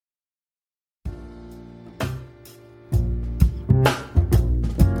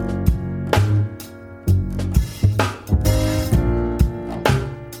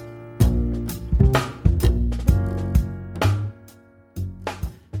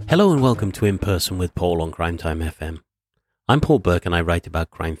Hello and welcome to In Person with Paul on Crime Time FM. I'm Paul Burke and I write about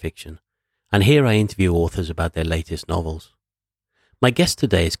crime fiction, and here I interview authors about their latest novels. My guest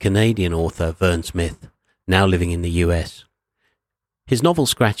today is Canadian author VERN Smith, now living in the US. His novel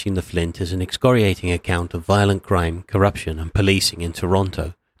Scratching the Flint is an excoriating account of violent crime, corruption and policing in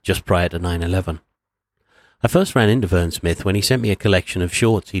Toronto just prior to 9/11. I first ran into VERN Smith when he sent me a collection of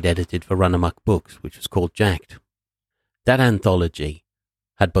shorts he'd edited for Run Amok Books, which was called Jacked. That anthology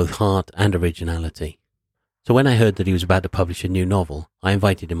had both heart and originality. So when I heard that he was about to publish a new novel, I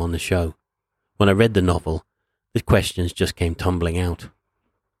invited him on the show. When I read the novel, the questions just came tumbling out.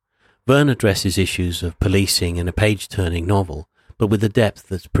 VERN addresses issues of policing in a page-turning novel, but with a depth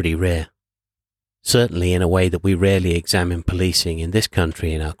that's pretty rare. Certainly in a way that we rarely examine policing in this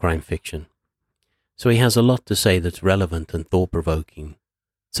country in our crime fiction. So he has a lot to say that's relevant and thought-provoking.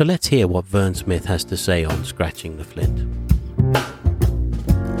 So let's hear what VERN Smith has to say on Scratching the Flint.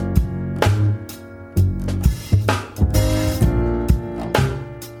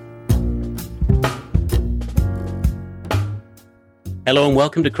 Hello and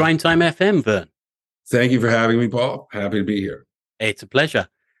welcome to Crime Time FM, VERN. Thank you for having me, Paul. Happy to be here. It's a pleasure.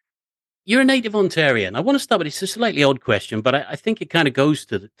 You're a native Ontarian. I want to start with, it's a slightly odd question, but I think it kind of goes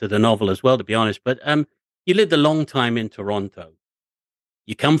to the novel as well, to be honest. But you lived a long time in Toronto.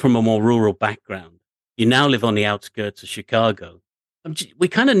 You come from a more rural background. You now live on the outskirts of Chicago. We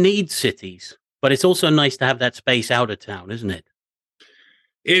kind of need cities, but it's also nice to have that space out of town, isn't it?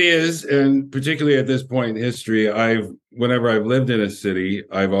 It is, and particularly at this point in history, whenever I've lived in a city,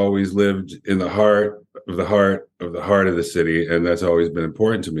 I've always lived in the heart of the city, and that's always been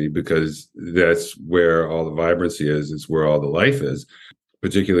important to me because that's where all the vibrancy is. It's where all the life is,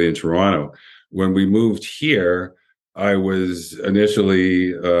 particularly in Toronto. When we moved here, I was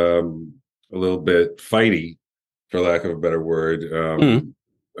initially a little bit fighty, for lack of a better word,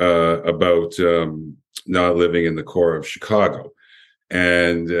 about not living in the core of Chicago.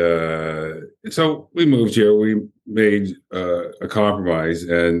 And so we moved here, we made a compromise,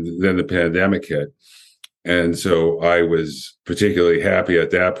 and then the pandemic hit. And so I was particularly happy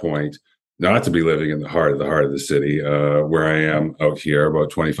at that point not to be living in the heart of the city, where I am out here, about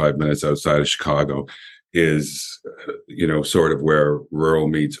 25 minutes outside of Chicago, is, sort of where rural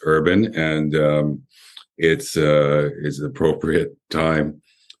meets urban. And it's an appropriate time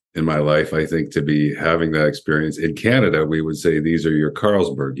in my life, I think, to be having that experience. In Canada, we would say these are your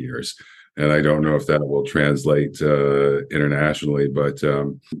Carlsberg years. And I don't know if that will translate internationally, but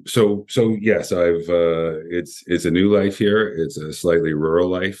so yes, it's a new life here. It's a slightly rural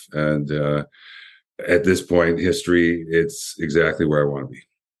life, and at this point in history, it's exactly where I want to be.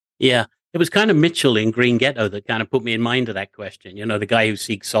 Yeah, it was kind of Mitchell in Green Ghetto that kind of put me in mind of that question. The guy who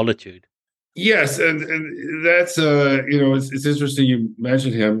seeks solitude. Yes, and that's it's interesting you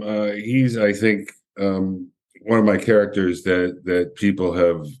mentioned him. He's, I think, one of my characters that people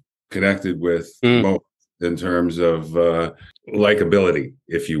have connected with most in terms of likability,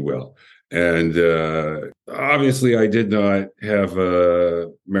 if you will. And obviously, I did not have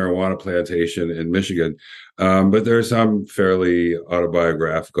a marijuana plantation in Michigan, but there are some fairly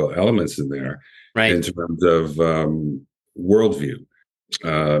autobiographical elements in there, right, in terms of worldview.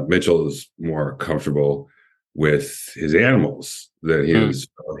 Mitchell is more comfortable with his animals than he is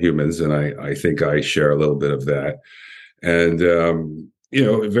humans, and I think I share a little bit of that. And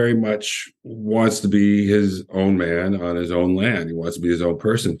very much wants to be his own man on his own land. He wants to be his own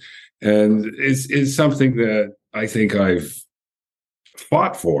person, and is something that I think I've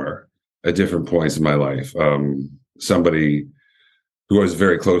fought for at different points in my life. Somebody who was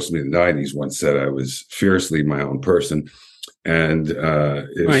very close to me in the 90s once said I was fiercely my own person. And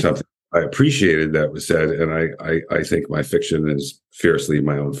it was something I appreciated that was said, and I think my fiction is fiercely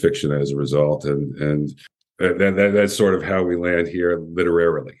my own fiction as a result, and that's sort of how we land here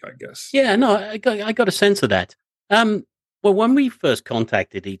literarily, I guess. Yeah, no, I got a sense of that. Well, when we first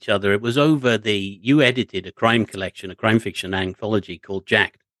contacted each other, it was over you edited a crime collection, a crime fiction anthology called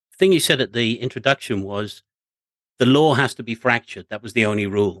Jacked. The thing you said at the introduction was the law has to be fractured. That was the only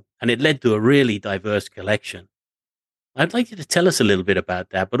rule, and it led to a really diverse collection. I'd like you to tell us a little bit about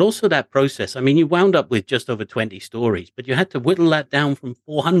that, but also that process. I mean, you wound up with just over 20 stories, but you had to whittle that down from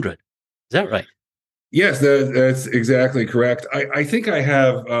 400. Is that right? Yes, that's exactly correct. I think I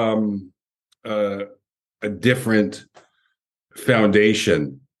have a different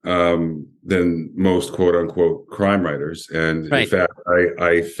foundation than most quote unquote crime writers. And in fact,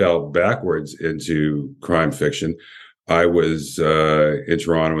 I fell backwards into crime fiction. I was in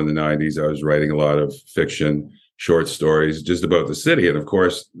Toronto in the 90s. I was writing a lot of fiction, short stories just about the city. And of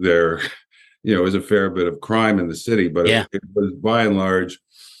course, there was a fair bit of crime in the city, but it was by and large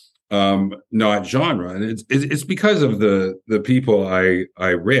not genre, and it's because of the people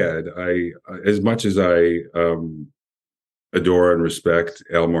I read. I as much as I adore and respect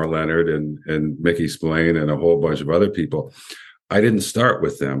Elmore Leonard and Mickey Spillane and a whole bunch of other people, I didn't start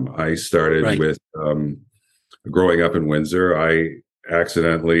with them. I started with growing up in Windsor. I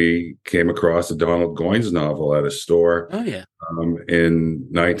accidentally came across a Donald Goines novel at a store in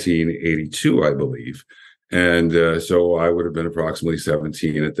 1982, I believe. And so I would have been approximately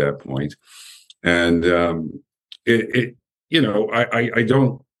 17 at that point. And I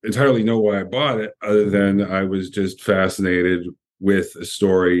don't entirely know why I bought it, other than I was just fascinated with a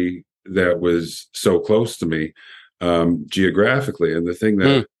story that was so close to me geographically. And the thing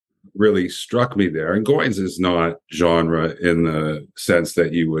that really struck me there, and Goins is not genre in the sense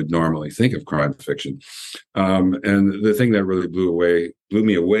that you would normally think of crime fiction. And the thing that really blew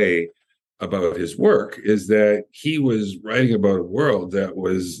me away about his work is that he was writing about a world that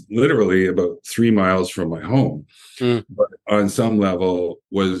was literally about 3 miles from my home, but on some level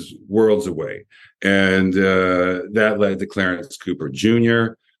was worlds away. And that led to Clarence Cooper Jr.,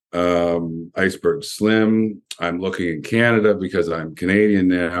 Iceberg Slim. I'm looking in Canada because I'm Canadian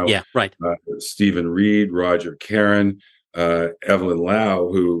now. Yeah, right. Stephen Reed, Roger Caron, Evelyn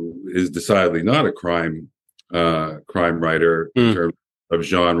Lau, who is decidedly not a crime writer in terms of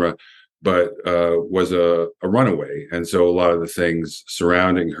genre, but was a runaway. And so a lot of the things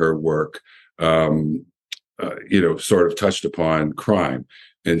surrounding her work, sort of touched upon crime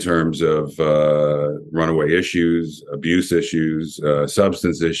in terms of runaway issues, abuse issues,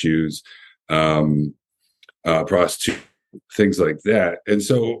 substance issues, prostitution, things like that. And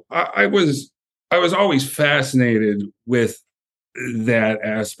so I was always fascinated with that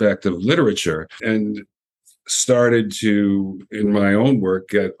aspect of literature, and started to, in my own work,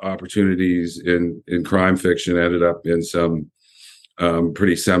 get opportunities in crime fiction. Ended up in some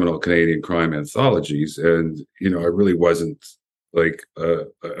pretty seminal Canadian crime anthologies, and I really wasn't like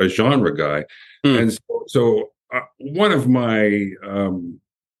a genre guy. And so one of my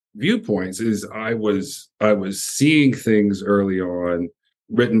viewpoints is I was seeing things early on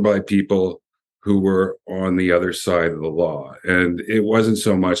written by people who were on the other side of the law. And it wasn't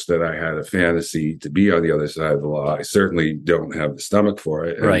so much that I had a fantasy to be on the other side of the law. I certainly don't have the stomach for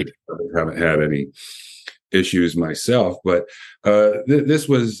it. Right. I haven't had any issues myself, but this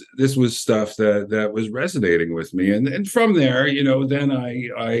was stuff that was resonating with me. And from there, then I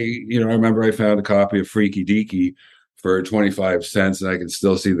remember I found a copy of Freaky Deaky for 25 cents, and I can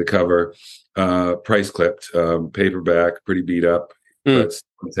still see the cover, price clipped, paperback, pretty beat up, but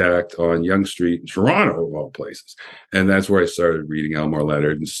intact, on Yonge Street in Toronto, of all places. And that's where I started reading Elmore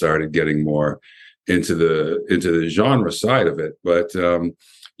Leonard and started getting more into the genre side of it. But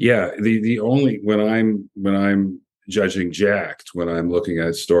the only, when I'm judging Jacked, when I'm looking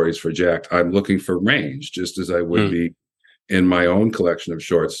at stories for Jacked, I'm looking for range, just as I would be in my own collection of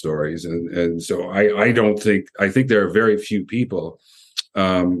short stories. And so I think there are very few people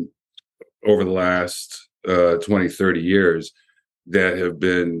over the last 20, 30 years that have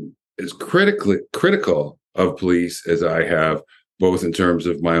been as critical of police as I have, both in terms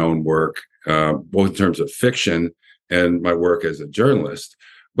of my own work, both in terms of fiction and my work as a journalist.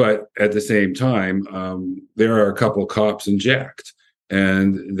 But at the same time, there are a couple cops in Jacked,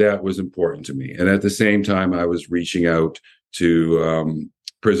 and that was important to me. And at the same time, I was reaching out to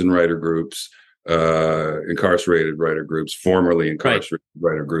prison writer groups, incarcerated writer groups, formerly incarcerated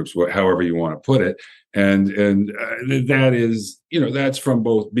writer groups, however you want to put it. And that is, that's from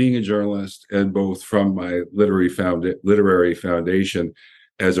both being a journalist and both from my literary foundation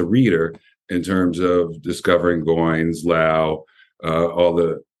as a reader, in terms of discovering Goines, Lau, all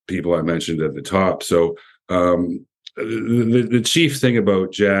the people I mentioned at the top. So the chief thing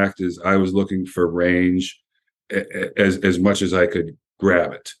about Jacked is I was looking for range as much as I could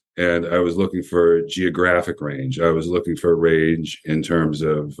grab it. And I was looking for geographic range. I was looking for range in terms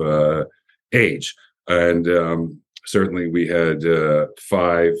of age. And certainly we had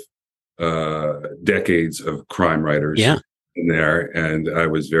 5 decades of crime writers in there. And I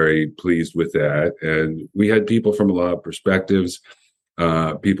was very pleased with that. And we had people from a lot of perspectives,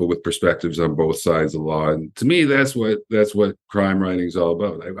 people with perspectives on both sides of the law. And to me, that's what crime writing is all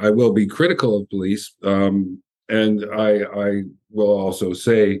about. I will be critical of police. And I will also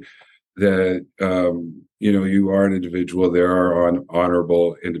say that, you are an individual. There are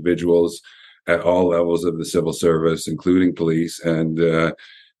honorable individuals at all levels of the civil service, including police. And,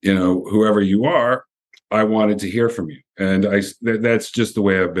 whoever you are, I wanted to hear from you. And that's just the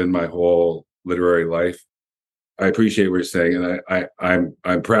way I've been my whole literary life. I appreciate what you're saying. And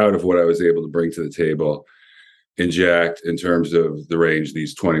I'm proud of what I was able to bring to the table Jacked in terms of the range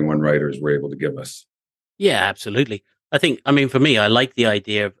these 21 writers were able to give us. Yeah, absolutely. I mean, for me, I like the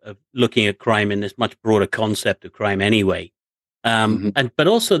idea of looking at crime in this much broader concept of crime anyway. Mm-hmm. But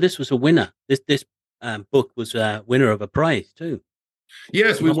also this was a winner. This book was a winner of a prize too.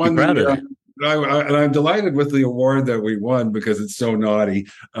 Yes, You we must be won proud of the. that. And I'm delighted with the award that we won because it's so naughty.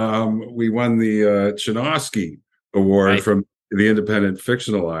 We won the Chinosky Award Right. from the Independent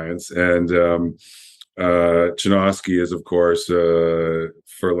Fiction Alliance, and Chinosky is, of course,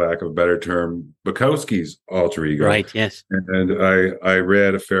 for lack of a better term, Bukowski's alter ego. Right. Yes. And I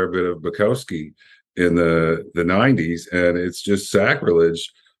read a fair bit of Bukowski in the 90s, and it's just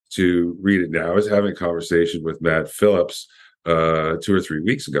sacrilege to read it now. I was having a conversation with Matt Phillips 2 or 3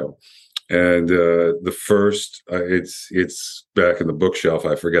 weeks ago, and the first it's back in the bookshelf.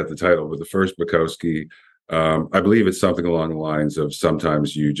 I forget the title, but the first Bukowski, I believe it's something along the lines of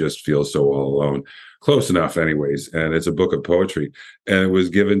 "Sometimes you just feel so all alone." Close enough, anyways. And it's a book of poetry, and it was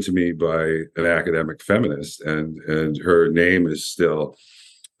given to me by an academic feminist, and her name is still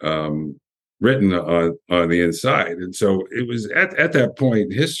written on the inside. And so it was at that point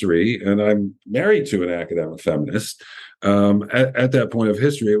in history, and I'm married to an academic feminist. At that point of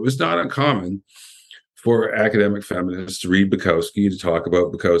history, it was not uncommon for academic feminists to read Bukowski, to talk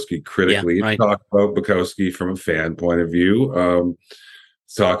about Bukowski Yeah. critically, to Right. talk about Bukowski from a fan point of view,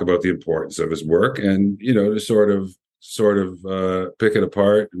 talk about the importance of his work, and to sort of pick it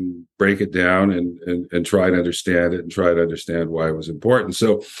apart and break it down, and try to understand it, and try to understand why it was important.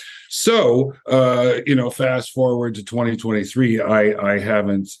 So fast forward to 2023, I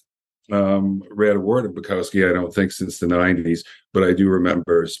haven't read a word of Bukowski, I don't think, since the 90s, but I do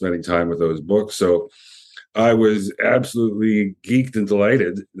remember spending time with those books. So I was absolutely geeked and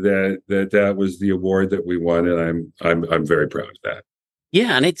delighted that was the award that we won, and I'm very proud of that.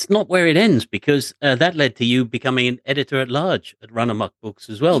 Yeah, and it's not where it ends because that led to you becoming an editor at large at Run Amok Books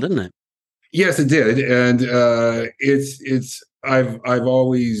as well, didn't it? Yes, it did, and it's I've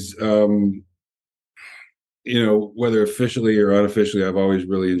always whether officially or unofficially, I've always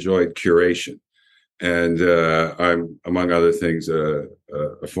really enjoyed curation. And I'm, among other things, a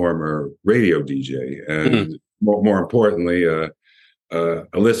former radio DJ, Mm. and more importantly, a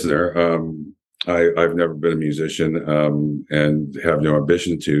listener. I've never been a musician, and have no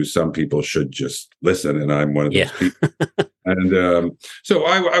ambition to. Some people should just listen, and I'm one of Yeah. those people. And so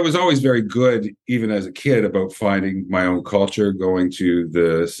I was always very good, even as a kid, about finding my own culture, going to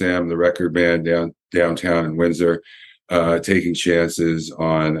the Sam the Record Band downtown in Windsor, taking chances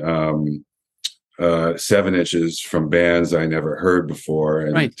on 7 inches from bands I never heard before,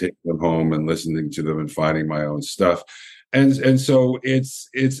 and Right. taking them home and listening to them and finding my own stuff. And so it's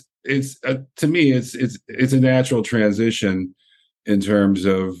to me it's a natural transition in terms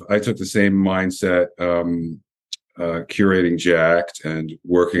of I took the same mindset. Curating Jacked and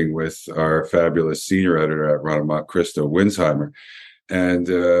working with our fabulous senior editor at Run Krista Winsheimer. And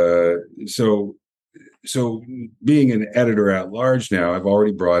so being an editor at large now, I've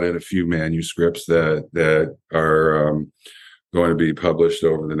already brought in a few manuscripts that are going to be published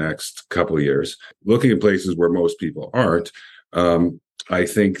over the next couple of years. Looking at places where most people aren't, I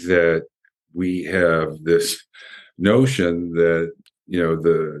think that we have this notion that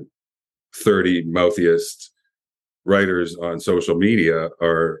the 30 mouthiest writers on social media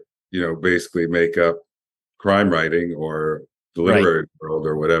are basically make up crime writing or the Right. literary world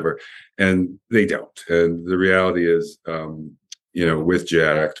or whatever, and they don't. And the reality is, with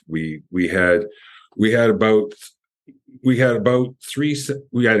Jacked, we had about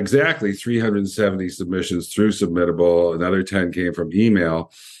exactly 370 submissions through Submittable. Another 10 came from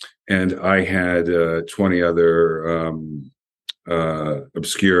email, and I had 20 other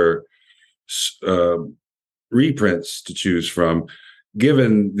obscure reprints to choose from.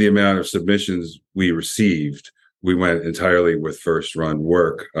 Given the amount of submissions we received, we went entirely with first run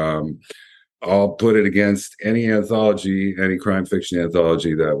work. I'll put it against any anthology, any crime fiction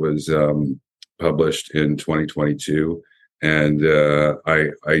anthology that was published in 2022, and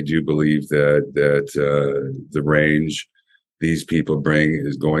I do believe that the range these people bring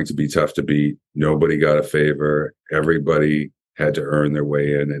is going to be tough to beat. Nobody got a favor. Everybody had to earn their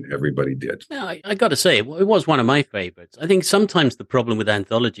way in, and everybody did. Now, I got to say, it was one of my favorites. I think sometimes the problem with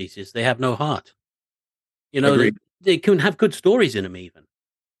anthologies is they have no heart. Agreed. They can have good stories in them even,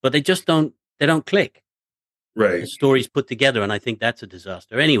 but they don't click. The Right. stories put together, and I think that's a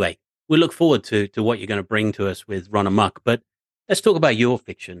disaster. Anyway, we look forward to what you're going to bring to us with Run Amok, but let's talk about your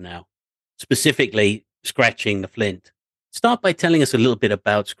fiction now, specifically Scratching the Flint. Start by telling us a little bit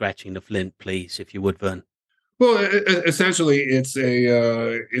about Scratching the Flint, please, if you would, Vern. Well, essentially, it's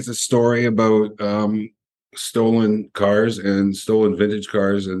a story about stolen cars and stolen vintage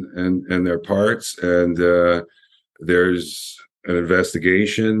cars and their parts. And there's an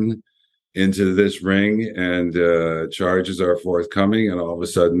investigation into this ring, and charges are forthcoming. And all of a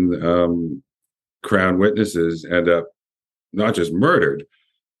sudden, Crown witnesses end up not just murdered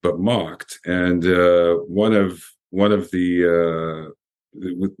but mocked. And one of the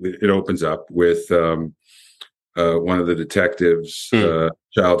it opens up with one of the detectives'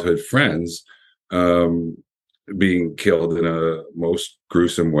 childhood friends being killed in a most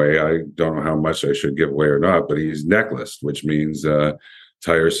gruesome way. I don't know how much I should give away or not, but he's necklaced, which means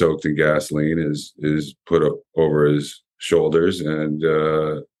tire soaked in gasoline is put up over his shoulders and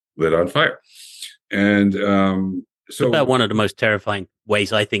lit on fire. And so about one of the most terrifying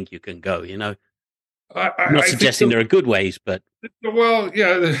ways I think you can go, you know. I'm not I suggesting there are good ways, but well,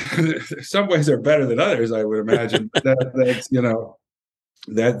 yeah, some ways are better than others, I would imagine. That's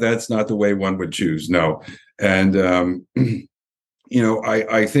that's not the way one would choose. No, and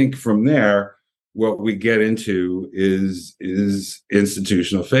I think from there, what we get into is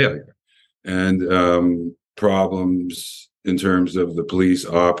institutional failure and problems in terms of the police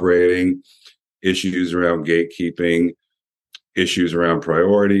operating, issues around gatekeeping, issues around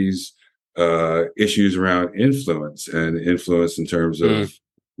priorities, issues around influence in terms of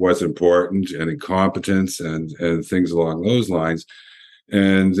what's important, and incompetence and things along those lines.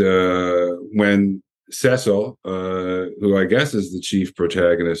 And when Cecil, who I guess is the chief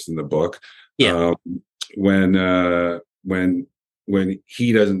protagonist in the book, when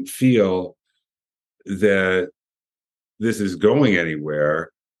he doesn't feel that this is going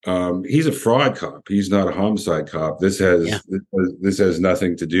anywhere, he's a fraud cop. He's not a homicide cop. This has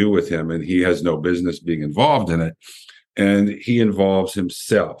nothing to do with him, and he has no business being involved in it. And he involves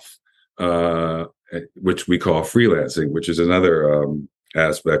himself, which we call freelancing, which is another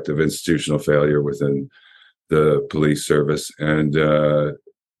aspect of institutional failure within the police service, and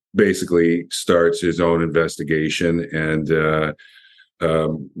basically starts his own investigation. And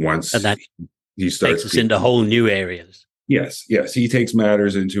once that he starts takes us into whole new areas. Yes, he takes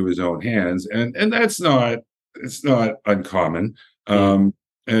matters into his own hands, and it's not uncommon. And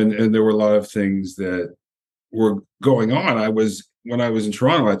there were a lot of things that were going on. When I was in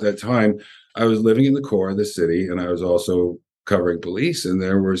Toronto at that time, I was living in the core of the city, and I was also covering police, and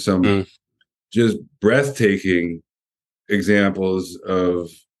there were some just breathtaking examples of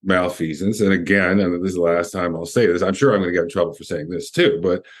malfeasance. And again, and this is the last time I'll say this, I'm sure I'm going to get in trouble for saying this too,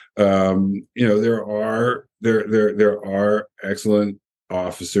 but there are excellent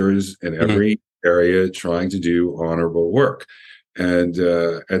officers in every area trying to do honorable work. And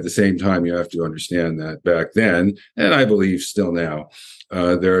at the same time, you have to understand that back then, and I believe still now,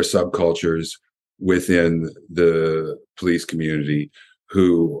 there are subcultures within the police community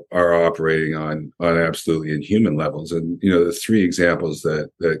who are operating on absolutely inhuman levels. And the three examples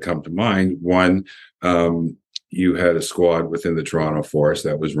that come to mind: one, you had a squad within the Toronto Force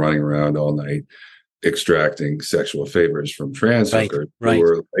that was running around all night extracting sexual favors from trans hookers who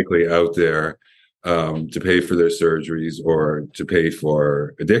were likely out there to pay for their surgeries or to pay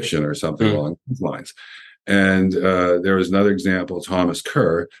for addiction or something along those lines. And there was another example, Thomas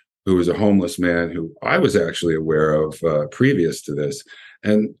Kerr, who was a homeless man who I was actually aware of previous to this,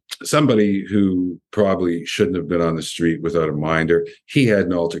 and somebody who probably shouldn't have been on the street without a minder. He had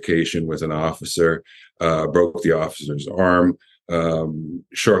an altercation with an officer, broke the officer's arm.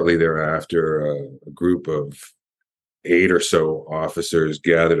 Shortly thereafter, a group of 8 or so officers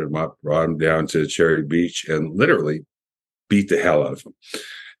gathered him up, brought him down to Cherry Beach, and literally beat the hell out of him.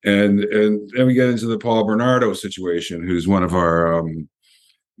 And then we get into the Paul Bernardo situation, who's one of our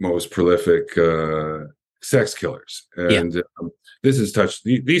most prolific sex killers. And this is touched.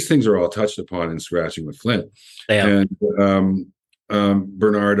 These things are all touched upon in Scratching the Flint. They are. And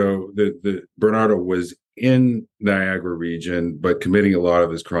Bernardo was in Niagara region, but committing a lot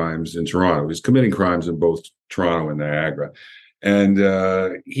of his crimes in Toronto. He was committing crimes in both Toronto and Niagara. And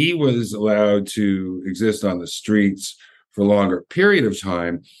he was allowed to exist on the streets for a longer period of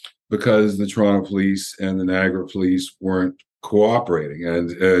time because the Toronto police and the Niagara police weren't cooperating.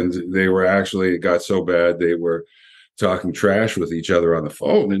 And they were actually, it got so bad, they were talking trash with each other on the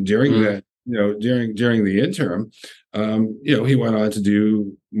phone. And during that, during the interim, he went on to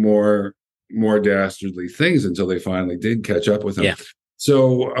do more dastardly things until they finally did catch up with him. Yeah.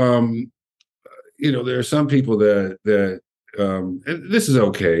 So, there are some people that and this is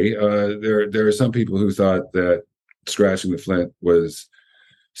okay. There are some people who thought that Scratching the Flint was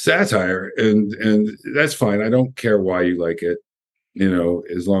satire, and that's fine. I don't care why you like it.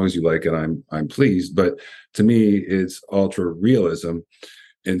 As long as you like it, I'm pleased. But to me, it's ultra realism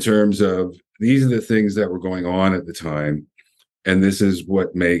in terms of these are the things that were going on at the time, and this is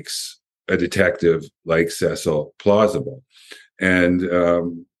what makes a detective like Cecil plausible. And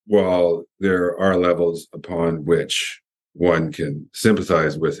while there are levels upon which one can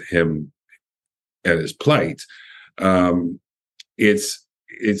sympathize with him and his plight, um, it's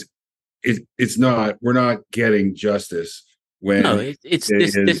it's not. We're not getting justice No, when it's it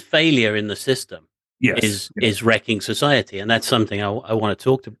this is. failure in the system Yes, is wrecking society, and that's something I want to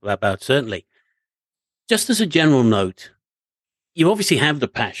talk about. Certainly, just as a general note, you obviously have the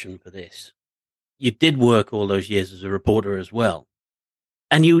passion for this. You did work all those years as a reporter as well,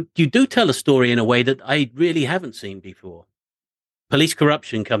 and you do tell a story in a way that I really haven't seen before. Police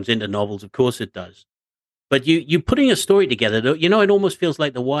corruption comes into novels, of course it does. But you putting a story together, it almost feels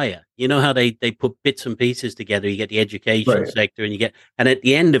like The Wire. You know how they put bits and pieces together. You get the education right. sector, and at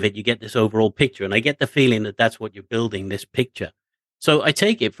the end of it, you get this overall picture. And I get the feeling that that's what you're building, this picture. So I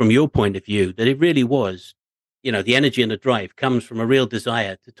take it from your point of view that it really was, the energy and the drive comes from a real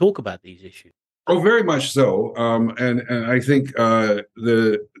desire to talk about these issues. Oh, very much so. And I think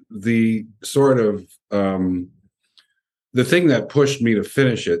the sort of the thing that pushed me to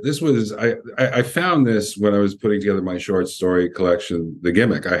finish it. This was I found this when I was putting together my short story collection, The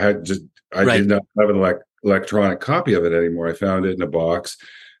Gimmick. I Right. did not have an electronic copy of it anymore. I found it in a box,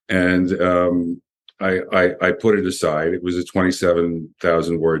 and I put it aside. It was a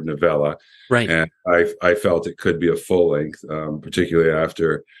 27,000 word novella, Right. and I felt it could be a full length, particularly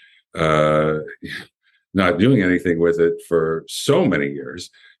after uh, not doing anything with it for so many years.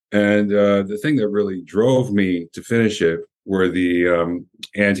 And the thing that really drove me to finish it were the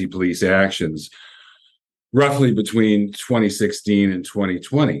anti-police actions, roughly between 2016 and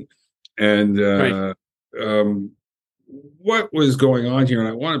 2020. And Right. um, what was going on here, and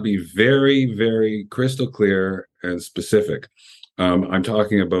I want to be very, very crystal clear and specific. I'm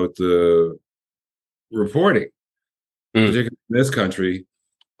talking about the reporting, Mm. particularly in this country,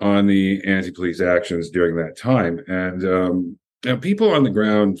 on the anti-police actions during that time. And people on the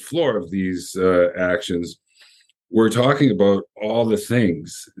ground floor of these actions were talking about all the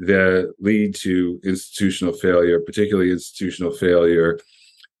things that lead to institutional failure, particularly institutional failure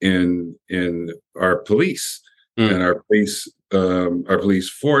in our police Mm. and our police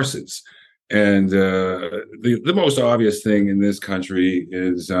forces. And the most obvious thing in this country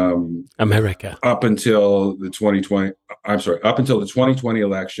is America. up until the 2020 I'm sorry, up until the 2020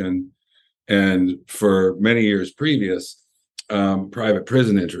 election, and for many years previous, private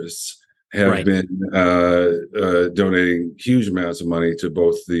prison interests have Right. been donating huge amounts of money to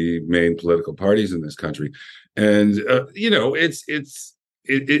both the main political parties in this country. And that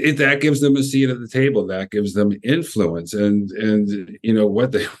gives them a seat at the table, that gives them influence. And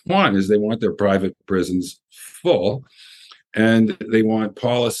what they want is they want their private prisons full, and they want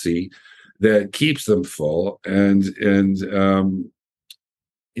policy that keeps them full, and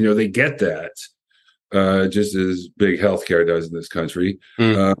they get that just as big healthcare does in this country,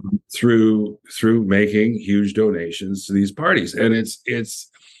 Mm. through making huge donations to these parties. And it's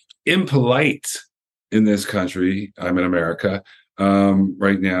impolite in this country. I'm in America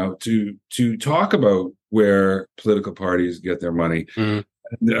right now to talk about where political parties get their money. Mm.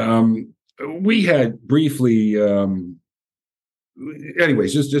 And, we had briefly.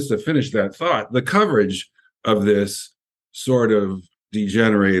 Anyways, just to finish that thought, the coverage of this sort of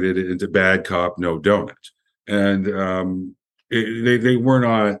degenerated into bad cop, no donut, and they were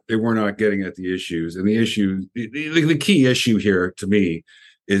not getting at the issues. And the key issue here to me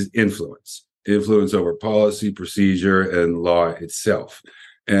is influence over policy, procedure, and law itself.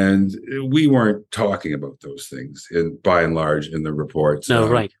 And we weren't talking about those things by and large in the reports. No.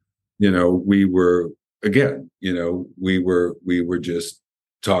 Right. We were, again, we were just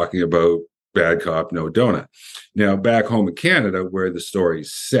talking about bad cop, no donut. Now, back home in Canada, where the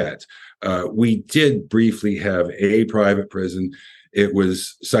story's set, we did briefly have a private prison. It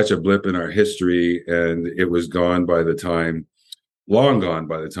was such a blip in our history, and it was gone by the time, long gone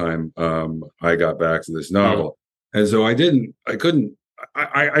by the time I got back to this novel. And so I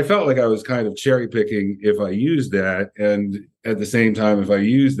felt like I was kind of cherry picking if I used that. And at the same time, if I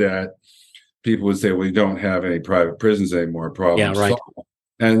used that, people would say, well, you don't have any private prisons anymore. Problem Yeah. Right. solved.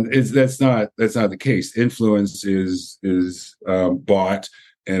 And that's not the case. Influence is bought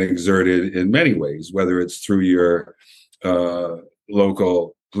and exerted in many ways, whether it's through your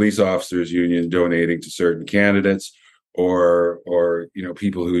local police officers union donating to certain candidates, or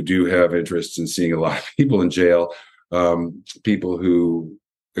people who do have interests in seeing a lot of people in jail, people who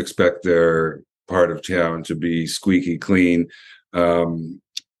expect their part of town to be squeaky clean,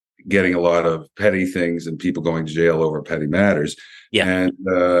 getting a lot of petty things and people going to jail over petty matters. Yeah. And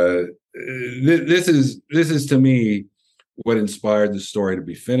this is to me what inspired the story to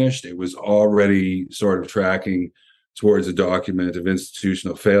be finished. It was already sort of tracking towards a document of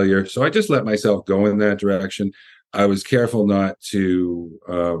institutional failure, so I just let myself go in that direction. I was careful not to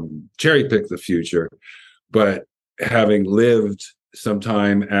cherry pick the future, but having lived some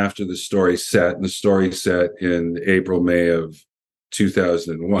time after the story set, and the story set in April, May of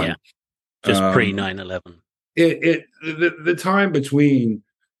 2001. Yeah, just pre 9/11. The time between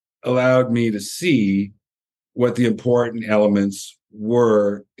allowed me to see what the important elements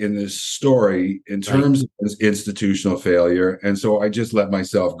were in this story in terms of institutional failure. And so I just let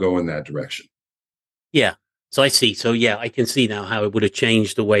myself go in that direction. Yeah. So I see. So yeah, I can see now how it would have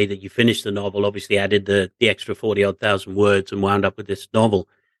changed the way that you finished the novel. Obviously, added the extra 40 odd thousand words and wound up with this novel.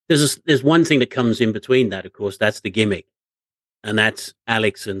 There's one thing that comes in between that, of course, that's the gimmick, and that's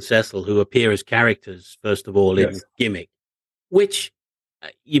Alex and Cecil, who appear as characters first of all in Yes. Gimmick, which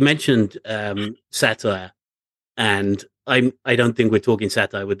you mentioned satire, and I don't think we're talking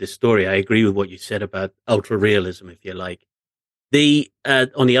satire with this story. I agree with what you said about ultra realism, if you like. The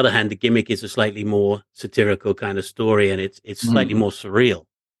on the other hand, the Gimmick is a slightly more satirical kind of story, and it's slightly more surreal.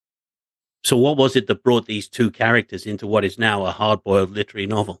 So, what was it that brought these two characters into what is now a hard-boiled literary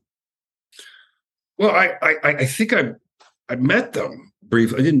novel? Well, I think I met them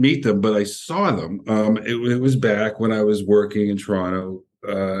briefly. I didn't meet them, but I saw them. It was back when I was working in Toronto,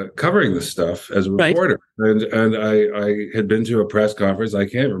 covering this stuff as a Right. reporter, and I had been to a press conference. I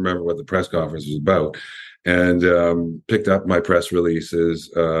can't remember what the press conference was about, and picked up my press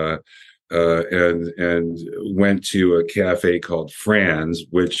releases. And went to a cafe called Fran's,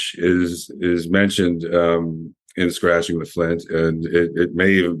 which is mentioned in Scratching the Flint, and it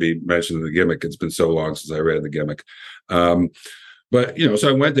may even be mentioned in the Gimmick. It's been so long since I read the Gimmick. But so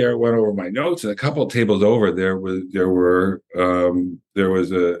I went there, went over my notes, and a couple of tables over there was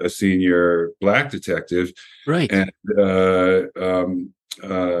a senior black detective, Right. and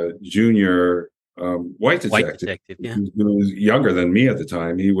junior white detective. Yeah. Who was younger than me at the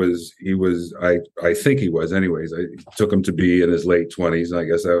time. He was I think he was, anyways. I took him to be in his late 20s, and I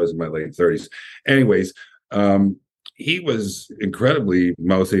guess I was in my late 30s. Anyways, he was incredibly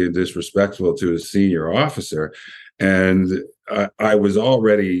mouthy and disrespectful to his senior officer, and I was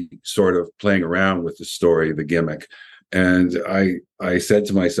already sort of playing around with the story, the Gimmick, and I said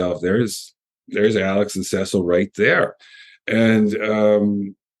to myself, there's Alex and Cecil right there. And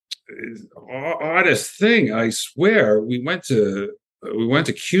oddest thing, I swear, we went to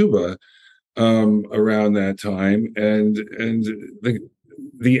Cuba around that time, and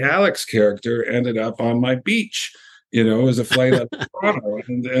the Alex character ended up on my beach, as a flight out of Toronto,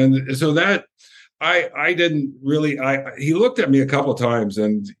 and so that I didn't really. He looked at me a couple times,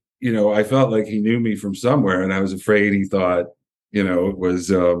 and I felt like he knew me from somewhere, and I was afraid he thought it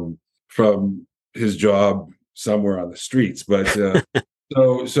was from his job somewhere on the streets, but.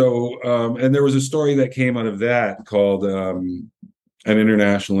 And there was a story that came out of that called An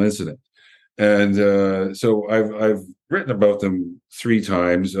International Incident, and so I've written about them 3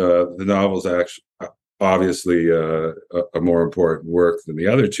 times. The novel's actually obviously a more important work than the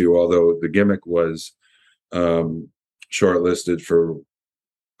other two, although the Gimmick was shortlisted for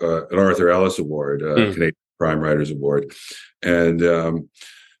an Arthur Ellis Award, Canadian Crime Writers Award, and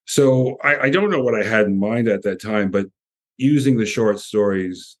so I don't know what I had in mind at that time, but using the short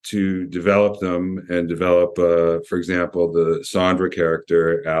stories to develop them and develop, for example, the Sandra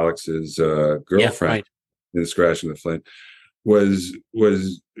character, Alex's girlfriend in Scratching the Flint, was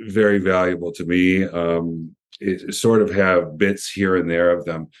very valuable to me. It sort of have bits here and there of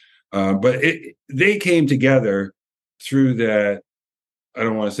them, but they came together through that. I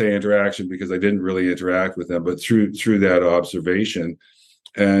don't want to say interaction because I didn't really interact with them, but through that observation,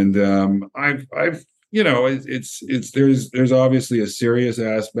 and I've it's there's obviously a serious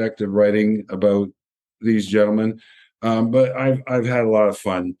aspect of writing about these gentlemen, but I've had a lot of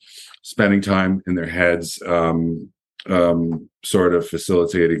fun spending time in their heads, sort of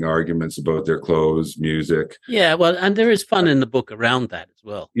facilitating arguments about their clothes, music. Yeah, well, and there is fun in the book around that as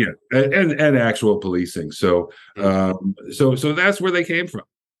well. Yeah, and actual policing. So so that's where they came from.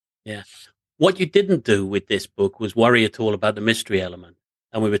 Yeah. What you didn't do with this book was worry at all about the mystery element.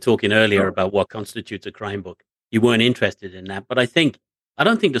 And we were talking earlier about what constitutes a crime book. You weren't interested in that, but I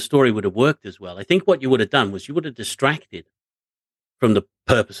don't think the story would have worked as well. I think what you would have done was you would have distracted from the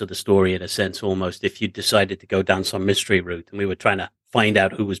purpose of the story in a sense, almost, if you decided to go down some mystery route and we were trying to find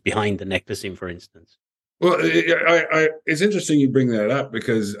out who was behind the necklacing, for instance. Well, it's interesting you bring that up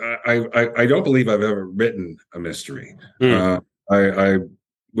because I don't believe I've ever written a mystery. I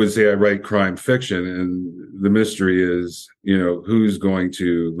would say I write crime fiction, and the mystery is, who's going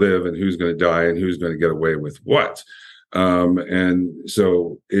to live and who's going to die and who's going to get away with what. And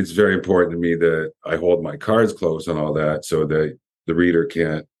so it's very important to me that I hold my cards close on all that, so that the reader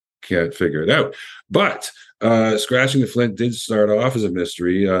can't figure it out. But Scratching the Flint did start off as a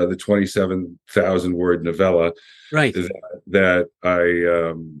mystery, the 27,000 word novella, right, that I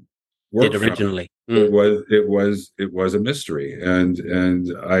did worked from. originally. It was a mystery, and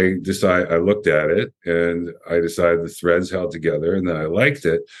I looked at it, and I decided the threads held together, and then I liked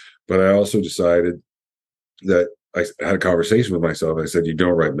it. But I also decided that I had a conversation with myself. I said, "You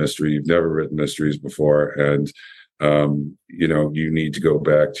don't write mystery. You've never written mysteries before, and you need to go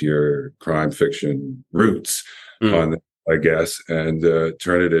back to your crime fiction roots on, I guess, and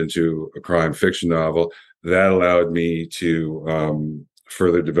turn it into a crime fiction novel." That allowed me to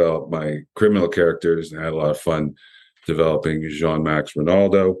further develop my criminal characters, and I had a lot of fun developing Jean-Max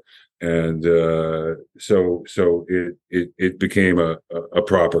Ronaldo. And so it became a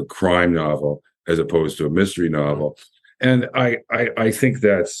proper crime novel as opposed to a mystery novel. And I think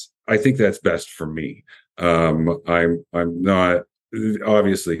that's best for me. I'm not,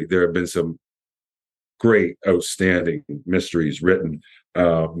 obviously there have been some great, outstanding mysteries written,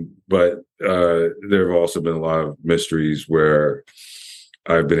 but there have also been a lot of mysteries where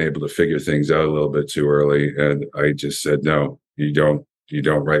I've been able to figure things out a little bit too early, and I just said, no, you don't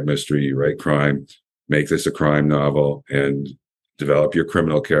write mystery, you write crime. Make this a crime novel and develop your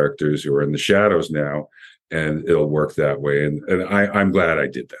criminal characters who are in the shadows now, and it'll work that way. And I'm glad I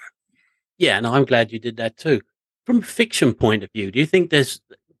did that. Yeah, no, I'm glad you did that too. From a fiction point of view, do you think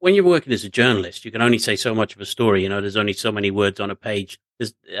when you're working as a journalist, you can only say so much of a story, there's only so many words on a page.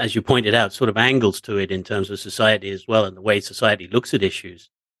 There's, as you pointed out, sort of angles to it in terms of society as well, and the way society looks at issues.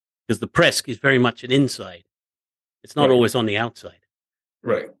 Because the press is very much an inside. It's not always on the outside.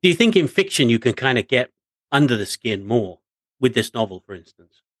 Right. Do you think in fiction you can kind of get under the skin more with this novel, for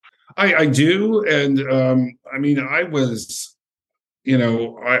instance? I do. And I mean, I was,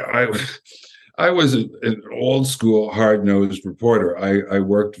 I was an old school, hard nosed reporter. I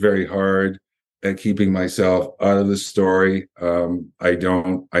worked very hard at keeping myself out of the story. I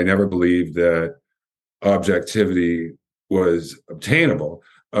never believed that objectivity was obtainable.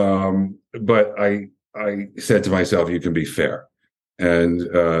 But I said to myself, you can be fair. And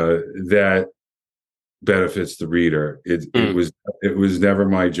that benefits the reader. It was never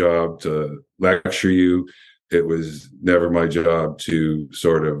my job to lecture you. It was never my job to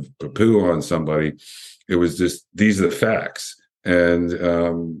sort of poo on somebody. It was just, these are the facts,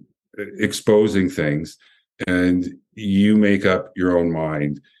 and exposing things, and you make up your own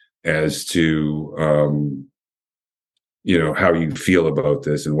mind as to how you feel about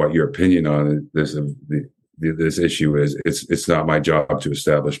this and what your opinion on this issue is. It's not my job to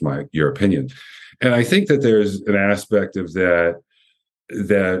establish your opinion. And I think that there's an aspect of that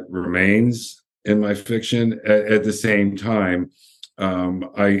remains in my fiction. At the same time,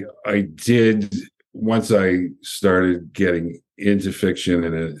 I did, once I started getting into fiction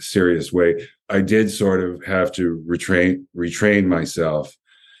in a serious way, I did sort of have to retrain myself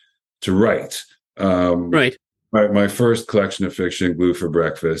to write. Right. My first collection of fiction, Glue for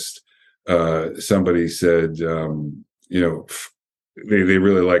Breakfast, somebody said, they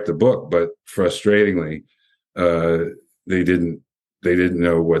really liked the book, but frustratingly, they didn't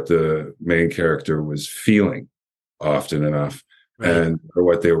know what the main character was feeling often enough, right, or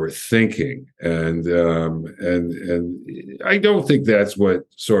what they were thinking, and I don't think that's what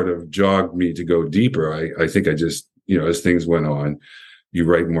sort of jogged me to go deeper. I think I just, as things went on, you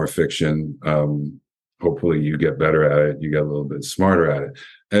write more fiction. Hopefully, you get better at it. You get a little bit smarter at it,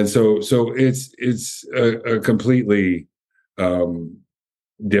 and so it's a completely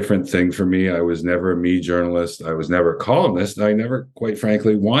different thing for me. I was never a me journalist. I was never a columnist. I never, quite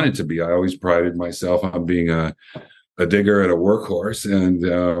frankly, wanted to be. I always prided myself on being a digger and a workhorse,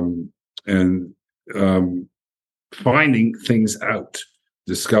 and finding things out,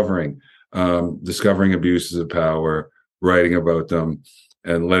 discovering abuses of power, writing about them,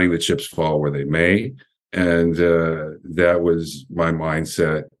 and letting the chips fall where they may. And that was my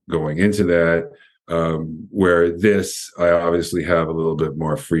mindset going into that. Where I obviously have a little bit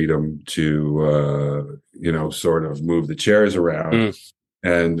more freedom to, sort of move the chairs around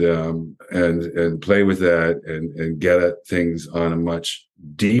and play with that and get at things on a much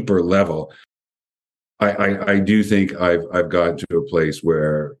deeper level. I do think I've gotten to a place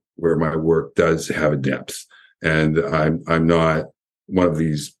where my work does have a depth, and I'm not one of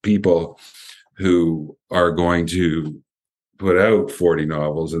these people who are going to put out 40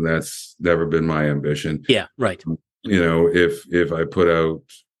 novels, and that's never been my ambition. Yeah, right. if I put out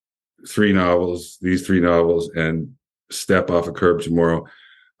these three novels, and step off a curb tomorrow,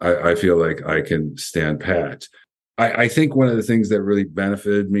 I feel like I can stand pat. I think one of the things that really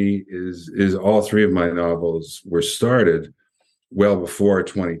benefited me is all three of my novels were started well before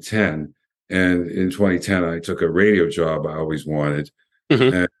 2010. And in 2010, I took a radio job I always wanted.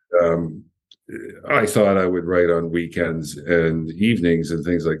 Mm-hmm. And I thought I would write on weekends and evenings and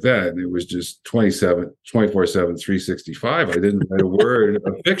things like that. And it was just 24/7, 365. I didn't write a word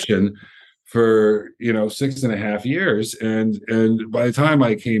of fiction for 6.5 years. And by the time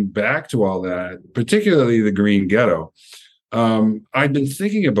I came back to all that, particularly the Green Ghetto, I'd been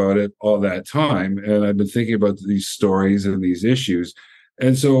thinking about it all that time, and I've been thinking about these stories and these issues.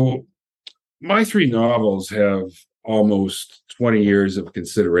 And so my three novels have almost 20 years of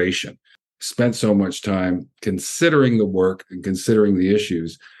consideration. Spent so much time considering the work and considering the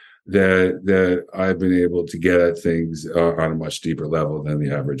issues that I've been able to get at things on a much deeper level than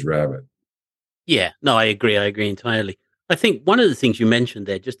the average rabbit. Yeah, no, I agree. I agree entirely. I think one of the things you mentioned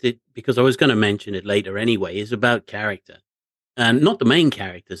there, because I was going to mention it later anyway, is about character. And not the main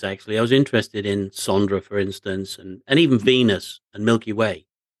characters, actually. I was interested in Sondra, for instance, and even Venus and Milky Way.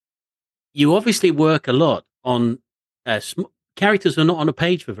 You obviously work a lot on characters who are not on a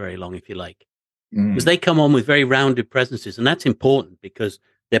page for very long, if you like, because they come on with very rounded presences. And that's important because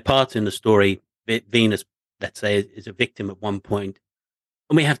they're parts in the story. Venus, let's say, is a victim at one point,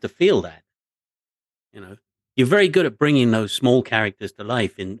 and we have to feel that. You're very good at bringing those small characters to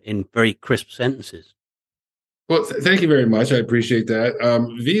life in very crisp sentences. Well, thank you very much. I appreciate that.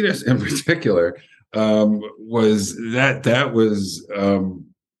 Venus, in particular, was that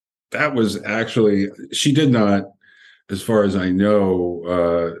was actually, she did not, as far as I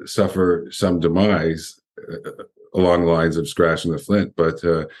know, suffer some demise along the lines of scratching the flint, but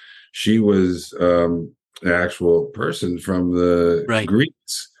she was an actual person from the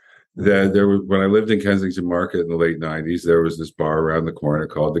Greeks. That when I lived in Kensington Market in the late 90s, there was this bar around the corner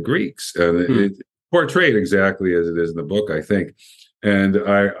called the Greeks, and it portrayed exactly as it is in the book, I think. And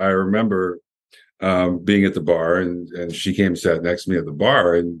I remember being at the bar, and she came and sat next to me at the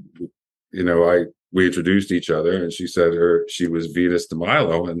bar, and we introduced each other, and she said she was Venus de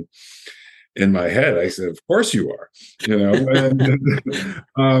Milo, and in my head I said, "Of course you are,"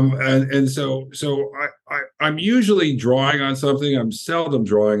 and so I'm usually drawing on something. I'm seldom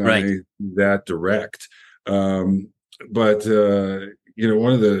drawing on anything that direct, but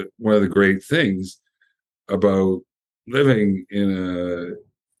one of the great things about living in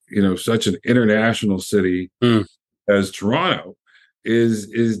such an international city as Toronto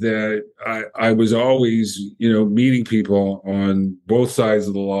is that I was always meeting people on both sides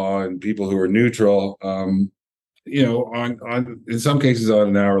of the law and people who are neutral, on in some cases on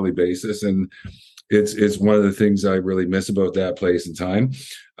an hourly basis, and it's one of the things I really miss about that place and time.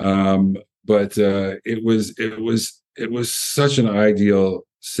 But it was such an ideal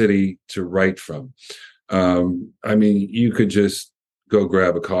city to write from. I mean, you could just go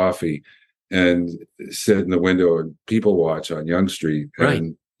grab a coffee and sit in the window and people watch on Yonge Street,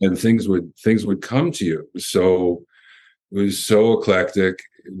 and things would come to you. It was so eclectic.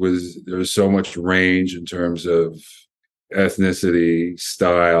 There was so much range in terms of ethnicity,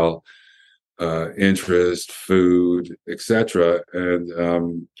 style, interest, food, etc. And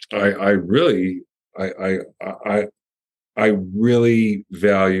I really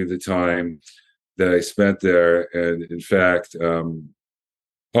value the time that I spent there, and in fact,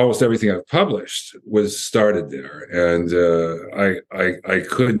 almost everything I've published was started there, and I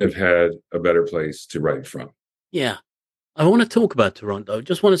couldn't have had a better place to write from. Yeah, I want to talk about Toronto. I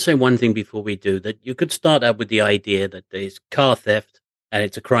just want to say one thing before we do, that you could start out with the idea that there's car theft and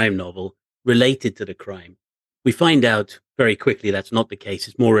it's a crime novel related to the crime. We find out very quickly that's not the case.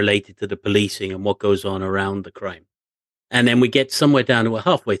 It's more related to the policing and what goes on around the crime. And then we get somewhere down to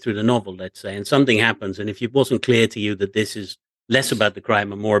halfway through the novel, let's say, and something happens. And if it wasn't clear to you that this is less about the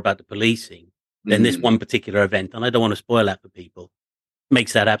crime and more about the policing, then this one particular event, and I don't want to spoil that for people,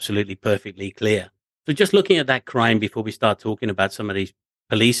 makes that absolutely perfectly clear. So just looking at that crime before we start talking about some of these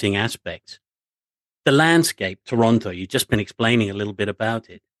policing aspects, the landscape, Toronto, you've just been explaining a little bit about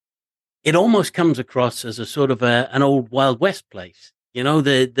it. It almost comes across as a sort of an old Wild West place.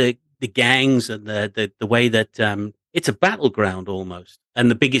 The gangs and the way that it's a battleground almost. And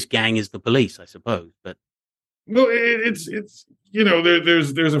the biggest gang is the police, I suppose. But well, it's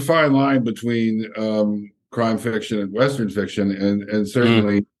there's a fine line between crime fiction and Western fiction, and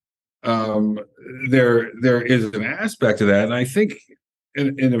certainly there is an aspect to that, and I think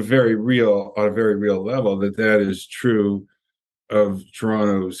on a very real level that is true of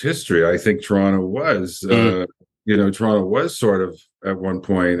Toronto's history. I think Toronto was Toronto was sort of at one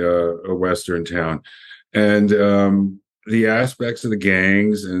point a Western town, and the aspects of the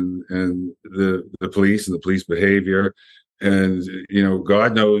gangs and the police and the police behavior, and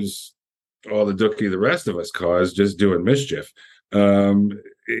God knows all the dookie the rest of us caused just doing mischief.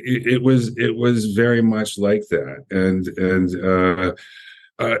 It was very much like that, and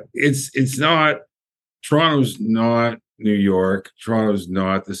it's not. Toronto's not New York. Toronto's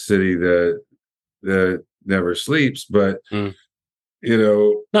not the city that never sleeps, but Mm. you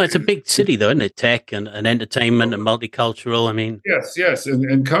know, No, it's a big city, though, isn't it? Tech and entertainment and multicultural. I mean, yes,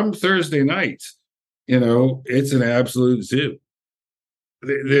 and come Thursday night, it's an absolute zoo.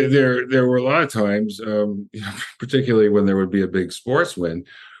 There were a lot of times, particularly when there would be a big sports win,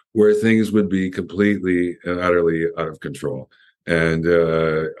 where things would be completely and utterly out of control, and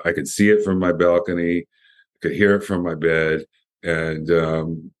I could see it from my balcony, could hear it from my bed, and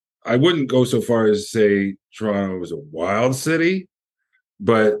I wouldn't go so far as to say Toronto was a wild city,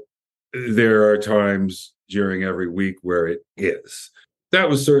 but there are times during every week where it is. That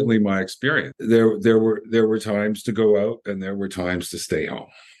was certainly my experience. There were times to go out, and there were times to stay home.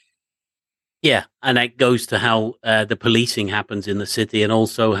 yeah, and that goes to how the policing happens in the city, and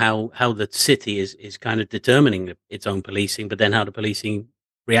also how the city is kind of determining its own policing, but then how the policing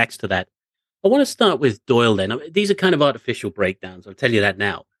reacts to that. I want to start with Doyle then. I mean, these are kind of artificial breakdowns. I'll tell you that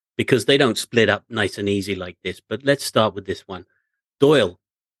now because they don't split up nice and easy like this. But let's start with this one. Doyle,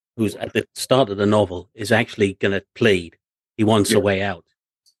 who's at the start of the novel, is actually going to plead. He wants a way out.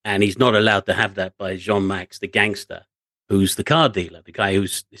 And he's not allowed to have that by Jean Max, the gangster, who's the car dealer, the guy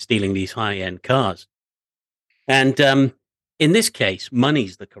who's stealing these high-end cars. And in this case,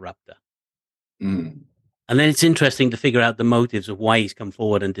 money's the corrupter. Mm. And then it's interesting to figure out the motives of why he's come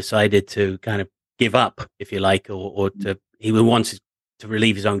forward and decided to kind of give up, if you like, or he wants to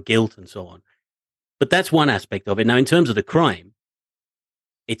relieve his own guilt and so on. But that's one aspect of it. Now, in terms of the crime,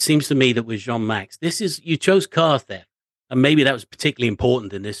 it seems to me that with Jean Max, you chose car theft, and maybe that was particularly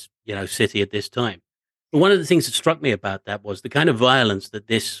important in this city at this time. But one of the things that struck me about that was the kind of violence that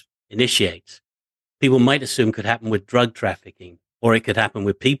this initiates. People might assume could happen with drug trafficking, or it could happen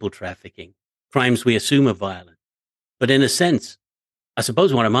with people trafficking, crimes we assume are violent. But in a sense, I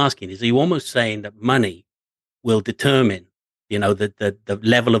suppose what I'm asking is, are you almost saying that money will determine, the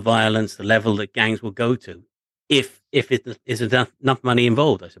level of violence, the level that gangs will go to, if it is enough money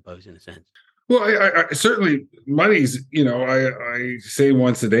involved, I suppose, in a sense? Well, I certainly money's. I say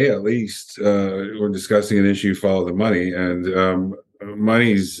once a day at least when discussing an issue, follow the money, and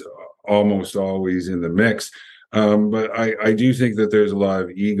money's almost always in the mix. But I do think that there's a lot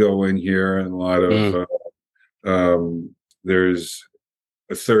of ego in here, and a lot of there's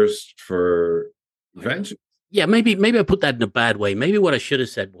a thirst for vengeance. Yeah, maybe I put that in a bad way. Maybe what I should have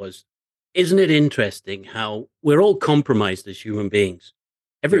said was, isn't it interesting how we're all compromised as human beings?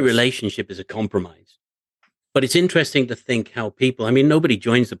 Every relationship is a compromise. But it's interesting to think how people, I mean, nobody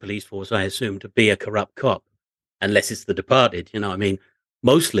joins the police force, I assume, to be a corrupt cop, unless it's The Departed. I mean,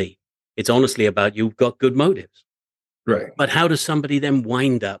 mostly it's honestly about you've got good motives. Right. But how does somebody then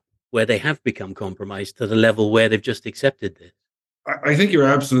wind up where they have become compromised to the level where they've just accepted this? I think you're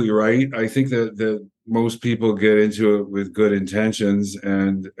absolutely right. I think that most people get into it with good intentions,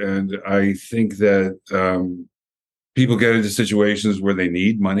 and I think that people get into situations where they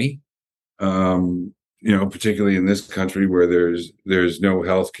need money. Particularly in this country where there's no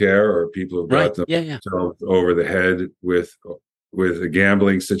health care, or people have got themselves over the head with a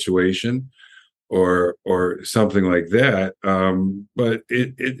gambling situation or something like that. But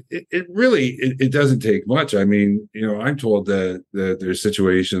it really doesn't take much. I mean, I'm told that there's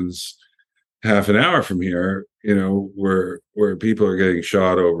situations half an hour from here, where people are getting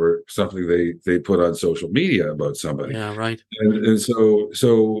shot over something they put on social media about somebody. Yeah, right. And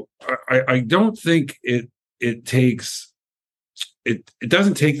so I don't think it takes it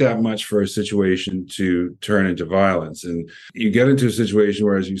doesn't take that much for a situation to turn into violence. And you get into a situation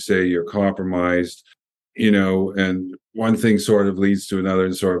where, as you say, you're compromised, and one thing sort of leads to another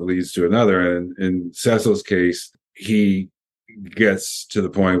and sort of leads to another. And in Cecil's case, he gets to the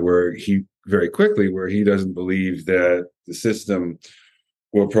point where he doesn't believe that the system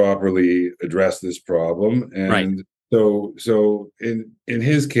will properly address this problem. And so in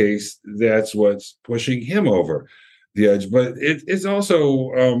his case, that's what's pushing him over the edge. But it's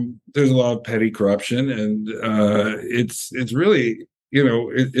also there's a lot of petty corruption, and it's really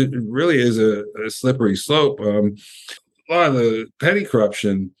it really is a slippery slope. A lot of the petty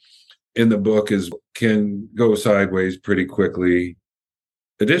corruption in the book can go sideways pretty quickly.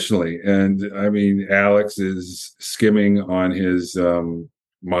 Additionally, and I mean, Alex is skimming on his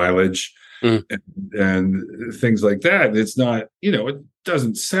mileage Mm. and things like that. It's not, it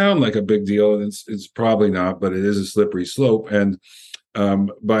doesn't sound like a big deal, and it's probably not, but it is a slippery slope. And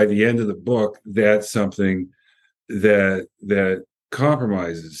by the end of the book, that's something that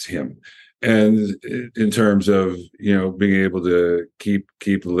compromises him, and in terms of being able to keep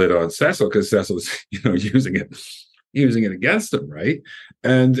the lid on Cecil, because Cecil's using it against him, right?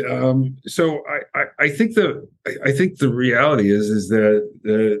 And so I think the reality is that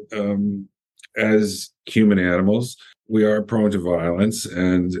as human animals, we are prone to violence,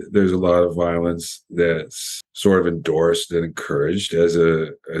 and there's a lot of violence that's sort of endorsed and encouraged. As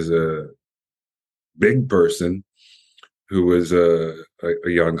a big person who was a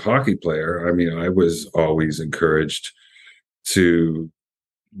young hockey player, I mean, I was always encouraged to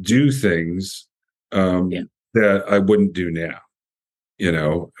do things that I wouldn't do now,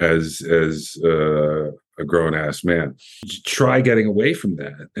 as a grown ass man. Try getting away from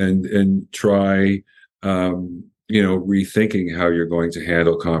that, and try rethinking how you're going to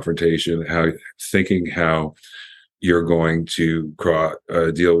handle confrontation, thinking how you're going to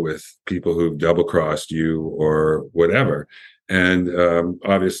deal with people who've double crossed you or whatever. And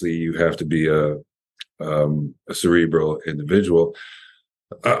obviously you have to be a cerebral individual.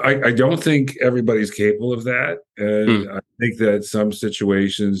 I don't think everybody's capable of that, and I think that some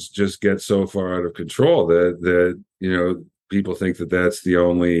situations just get so far out of control that people think that that's the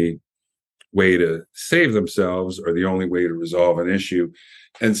only way to save themselves or the only way to resolve an issue,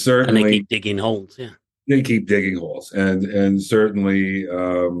 and certainly they keep digging holes. Yeah, they keep digging holes, and certainly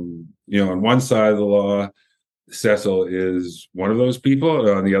on one side of the law, Cecil is one of those people.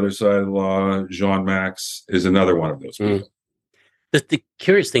 On the other side of the law, Jean Max is another one of those people. The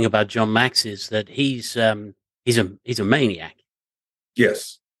curious thing about John Max is that he's a maniac.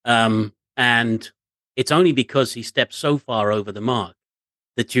 Yes. And it's only because he steps so far over the mark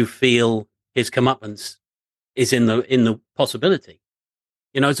that you feel his comeuppance is in the possibility.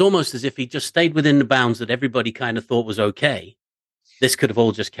 It's almost as if he just stayed within the bounds that everybody kind of thought was okay. This could have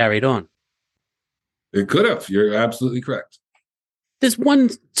all just carried on. It could have. You're absolutely correct. There's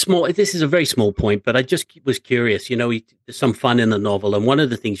this is a very small point, but I just was curious. There's some fun in the novel, and one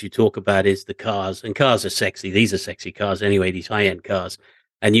of the things you talk about is the cars, and cars are sexy. These are sexy cars anyway, these high-end cars,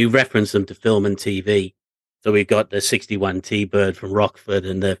 and you reference them to film and TV. So we've got the 61 T-Bird from Rockford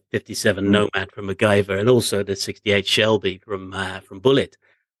and the 57 Nomad from MacGyver, and also the 68 Shelby from Bullitt.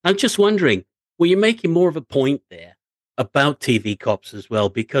 I'm just wondering, were you making more of a point there about TV cops as well?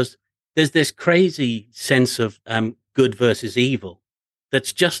 Because there's this crazy sense of good versus evil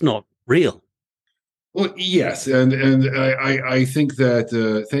that's just not real. Well, yes, and I think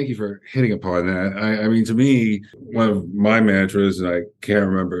that thank you for hitting upon that. I mean, to me, one of my mantras, and I can't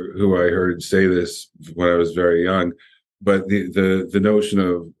remember who I heard say this when I was very young, but the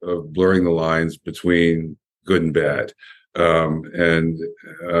notion of blurring the lines between good and bad, and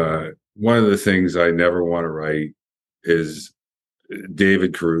one of the things I never want to write is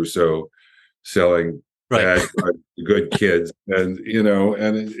David Caruso selling bad good kids, and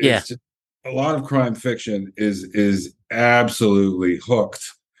it's just, a lot of crime fiction is absolutely hooked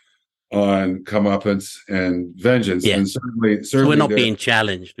on comeuppance and vengeance, and certainly so we're not being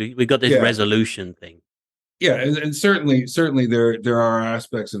challenged. We got this resolution thing. Yeah, and certainly there are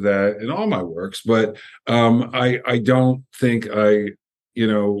aspects of that in all my works, but I don't think I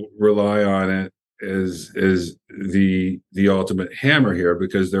rely on it as the ultimate hammer here,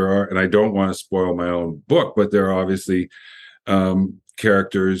 because there are, and I don't want to spoil my own book, but there are obviously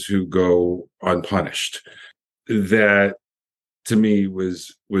characters who go unpunished. That to me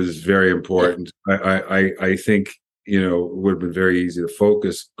was very important. I think it would have been very easy to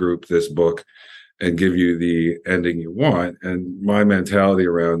focus group this book and give you the ending you want. And my mentality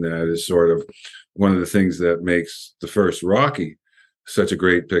around that is sort of one of the things that makes the first Rocky such a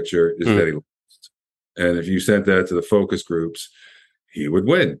great picture is that he lost. And if you sent that to the focus groups, he would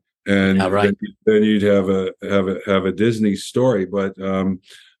win. And then you'd have a Disney story. But there's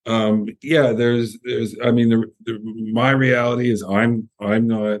I mean, my reality is I'm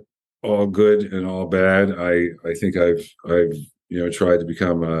not all good and all bad. I think I've tried to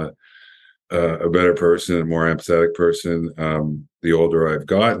become a better person, a more empathetic person, the older I've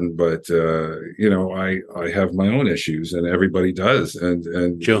gotten. But I have my own issues, and everybody does,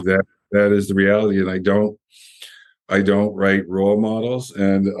 and sure. that is the reality. And I don't write role models,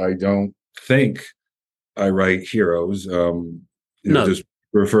 and I don't think I write heroes. Just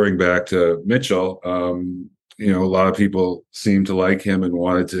referring back to Mitchell, a lot of people seem to like him and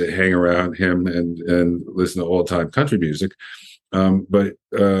wanted to hang around him and listen to old time country music. But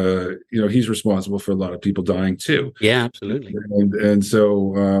he's responsible for a lot of people dying too. Yeah, absolutely. And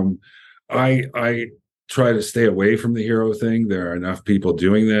so I try to stay away from the hero thing. There are enough people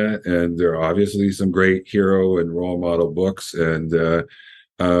doing that, and there are obviously some great hero and role model books. And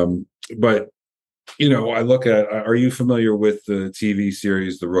but I look at. Are you familiar with the TV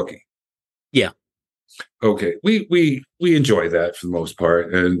series The Rookie? Yeah. Okay, we enjoy that for the most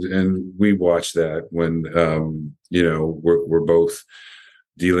part, and we watch that when we're both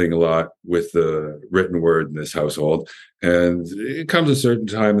dealing a lot with the written word in this household, and it comes a certain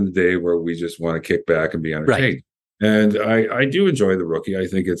time in the day where we just want to kick back and be entertained. Right. And I do enjoy The Rookie. I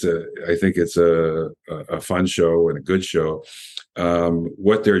think it's a fun show and a good show.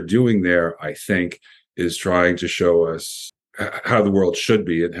 What they're doing there, I think, is trying to show us how the world should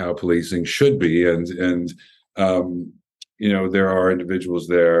be and how policing should be, and there are individuals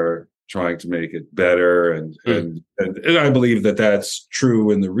there trying to make it better, and I believe that that's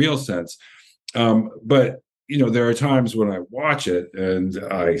true in the real sense. But there are times when I watch it and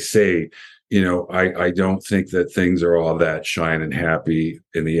I say, I don't think that things are all that shine and happy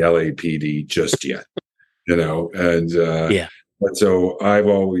in the LAPD just yet, and But so I've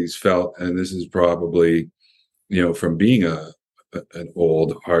always felt, and this is probably, from being an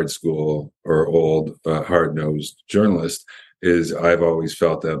old hard school or old hard-nosed journalist, is I've always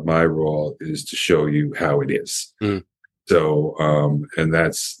felt that my role is to show you how it is. So and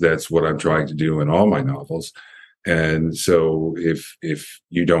that's what I'm trying to do in all my novels. And so if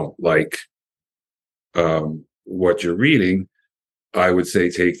you don't like what you're reading, I would say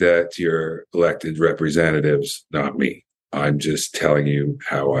take that to your elected representatives, not me. I'm just telling you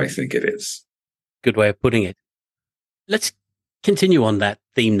how I think it is. Good way of putting it. Let's continue on that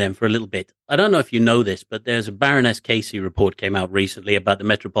theme then for a little bit. I don't know if you know this, but there's a Baroness Casey report came out recently about the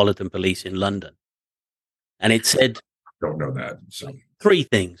Metropolitan Police in London. And it said... I don't know that. So. 3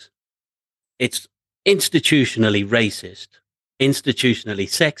 things. It's institutionally racist, institutionally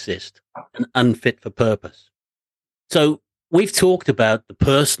sexist, and unfit for purpose. So we've talked about the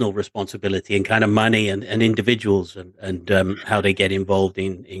personal responsibility and kind of money and individuals and how they get involved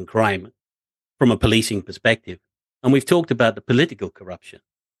in crime from a policing perspective. And we've talked about the political corruption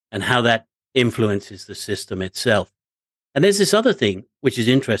and how that influences the system itself. And there's this other thing, which is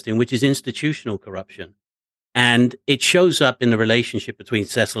interesting, which is institutional corruption. And it shows up in the relationship between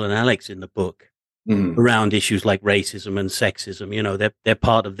Cecil and Alex in the book around issues like racism and sexism. They're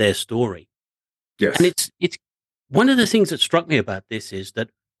part of their story. Yes. And it's one of the things that struck me about this is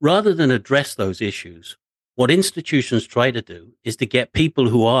that rather than address those issues, what institutions try to do is to get people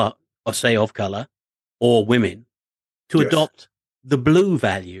who are, say, of color or women to adopt the blue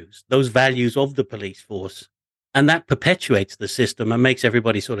values, those values of the police force. And that perpetuates the system and makes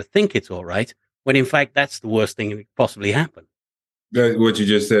everybody sort of think it's all right, when in fact, that's the worst thing that could possibly happen. What you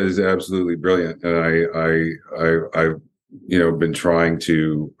just said is absolutely brilliant. And I've been trying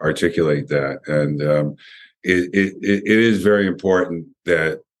to articulate that. And it is very important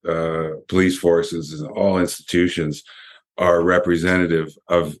that police forces and all institutions are representative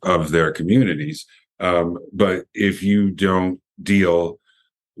of their communities. But if you don't deal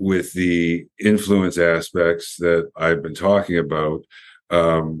with the influence aspects that I've been talking about,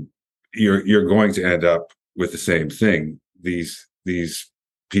 you're going to end up with the same thing. These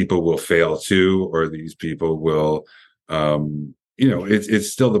people will fail too, or these people will,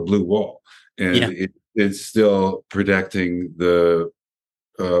 it's still the blue wall, and it's still protecting the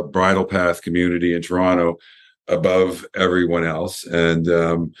bridle path community in Toronto above everyone else. And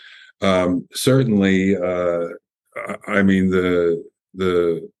certainly, I mean,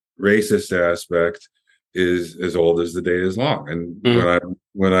 the racist aspect is as old as the day is long. And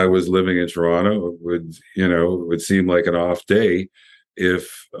when I was living in Toronto, it would seem like an off day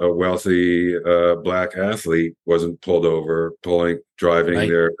if a wealthy black athlete wasn't pulled over driving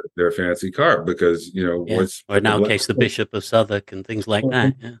their fancy car, because or in our case the Bishop of Southwark and things like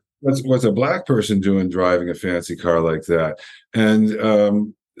that. Yeah. What's a black person doing driving a fancy car like that?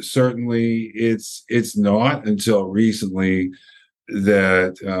 And certainly it's not until recently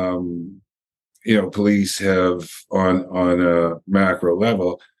that police have on a macro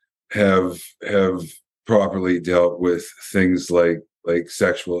level have properly dealt with things like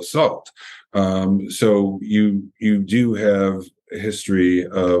sexual assault. So you do have a history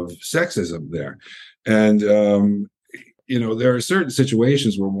of sexism there. And there are certain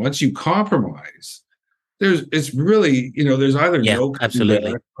situations where once you compromise, it's really, there's either no coming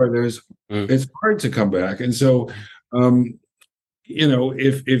back, or it's hard to come back. And so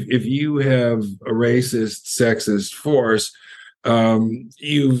if you have a racist, sexist force,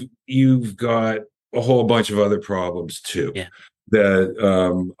 you've got a whole bunch of other problems too. Yeah.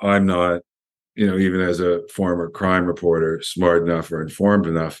 that I'm not, even as a former crime reporter, smart enough or informed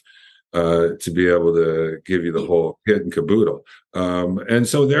enough to be able to give you the whole kit and caboodle. And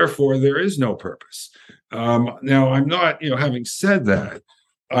so, therefore, there is no purpose. Now, I'm not, having said that,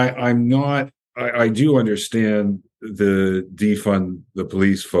 I'm not, I do understand the defund the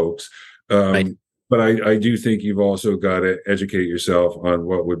police folks. Right. But I do think you've also got to educate yourself on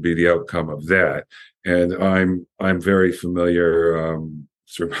what would be the outcome of that. And I'm very familiar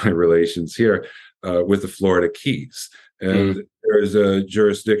through my relations here with the Florida Keys. And there's a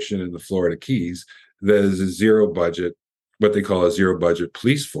jurisdiction in the Florida Keys that is a zero budget, what they call a zero budget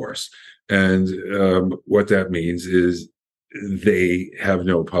police force. And what that means is they have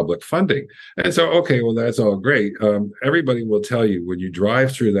no public funding. And so, okay, well, that's all great. Everybody will tell you when you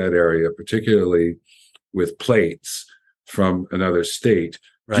drive through that area, particularly with plates from another state,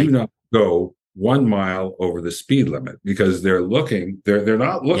 Right. do not go 1 mile over the speed limit because they're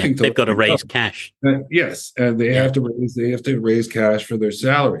not looking to. They've got to raise cash. Yes, and they have to raise cash for their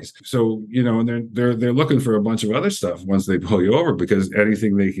salaries. So and they're looking for a bunch of other stuff once they pull you over because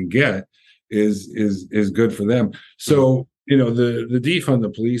anything they can get is good for them. So the defund the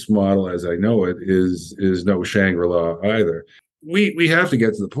police model, as I know it, is no Shangri-La either. We have to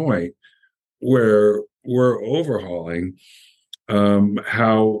get to the point where we're overhauling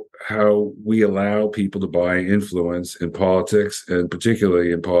how we allow people to buy influence in politics, and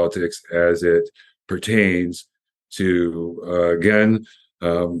particularly in politics as it pertains to again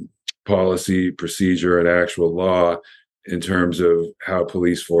policy, procedure, and actual law in terms of how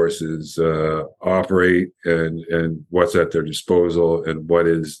police forces operate and what's at their disposal and what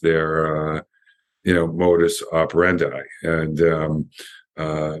is their modus operandi. And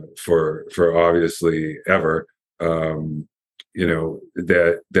for obviously ever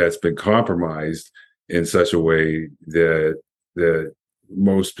that's been compromised in such a way that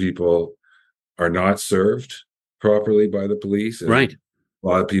most people are not served properly by the police. Right. A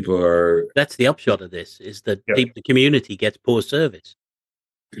lot of people are. That's the upshot of this: is that the community gets poor service.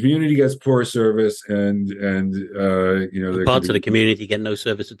 Community gets poor service, and parts of the community get no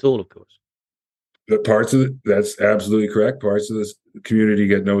service at all. Of course, that's absolutely correct. Parts of this community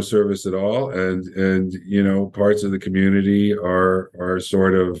get no service at all, and parts of the community are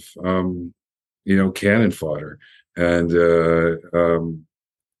sort of cannon fodder, and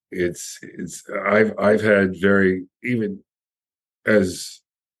I've had very, even as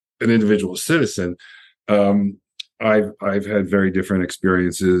an individual citizen, I've had very different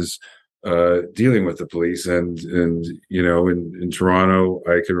experiences dealing with the police, and in Toronto,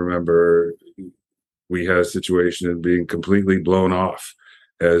 I can remember we had a situation of being completely blown off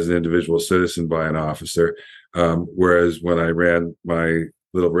as an individual citizen by an officer, whereas when I ran my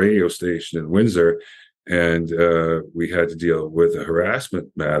little radio station in Windsor, and we had to deal with a harassment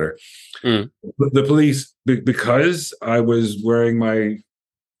matter. The police, because I was wearing my,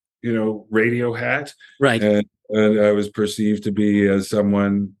 radio hat, right, and I was perceived to be as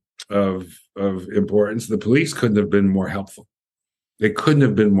someone of importance, the police couldn't have been more helpful. They couldn't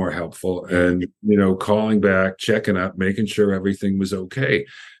have been more helpful, and calling back, checking up, making sure everything was okay,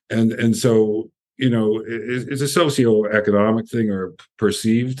 and so. It's a socioeconomic thing or a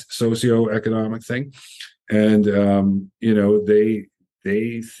perceived socioeconomic thing. And,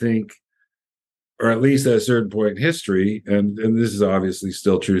 they think, or at least at a certain point in history, and this is obviously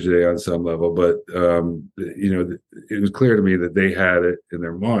still true today on some level, but, it was clear to me that they had it in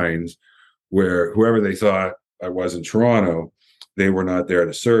their minds where whoever they thought I was in Toronto, they were not there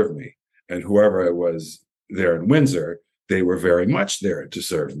to serve me. And whoever I was there in Windsor, they were very much there to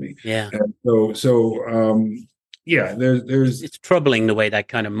serve me. Yeah. And there's it's troubling the way that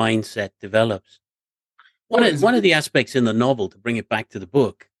kind of mindset develops. One of the aspects in the novel, to bring it back to the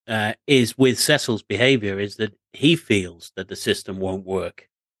book, is with Cecil's behavior, is that he feels that the system won't work.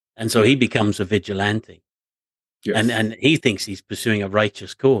 And so he becomes a vigilante. Yes. And he thinks he's pursuing a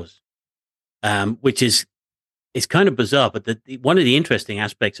righteous cause, which is kind of bizarre. But one of the interesting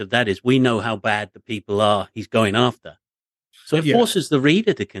aspects of that is we know how bad the people are he's going after. So it forces the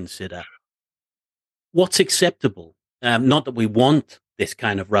reader to consider what's acceptable. Not that we want this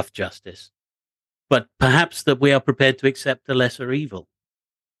kind of rough justice, but perhaps that we are prepared to accept a lesser evil.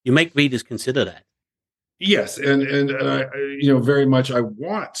 You make readers consider that. Yes, and very much I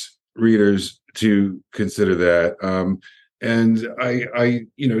want readers to consider that. And I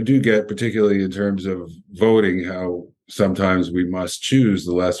do get, particularly in terms of voting, how sometimes we must choose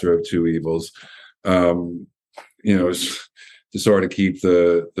the lesser of two evils. To sort of keep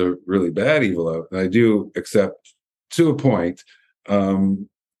the really bad evil out. And I do accept to a point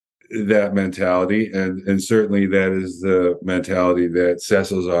that mentality, and certainly that is the mentality that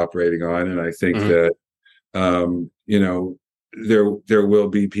Cecil's operating on. And I think Mm. that there will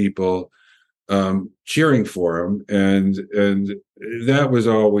be people cheering for him, and that was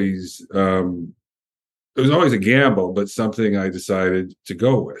always it was always a gamble, but something I decided to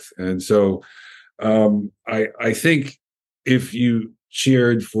go with. And so I think if you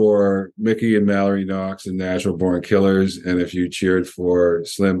cheered for Mickey and Mallory Knox and Natural Born Killers, and if you cheered for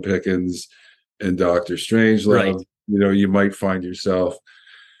Slim Pickens and Doctor Right. Strangelove, you might find yourself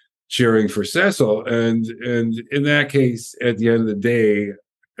cheering for Cecil. And in that case, at the end of the day,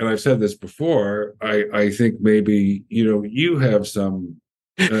 and I've said this before, I think maybe you have some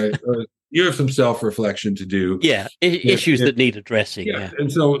self-reflection to do. Yeah. Issues that need addressing. Yeah, Yeah. and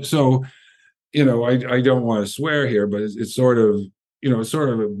so I don't want to swear here, but it's sort of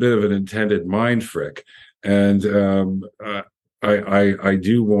a bit of an intended mind frick, and I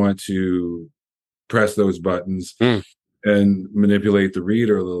do want to press those buttons Mm. and manipulate the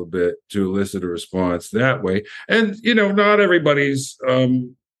reader a little bit to elicit a response that way. And not everybody's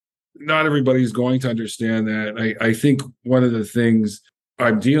going to understand that. I think one of the things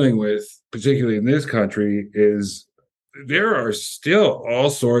I'm dealing with, particularly in this country, is there are still all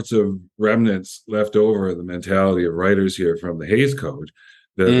sorts of remnants left over in the mentality of writers here from the Hays Code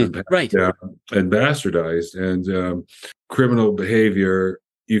that have been Right. passed down and bastardized. And criminal behavior,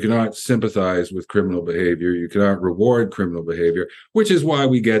 you cannot sympathize with criminal behavior. You cannot reward criminal behavior, which is why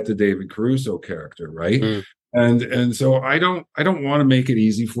we get the David Caruso character, right? Mm. And so I don't want to make it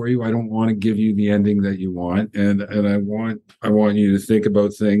easy for you. I don't want to give you the ending that you want, and I want you to think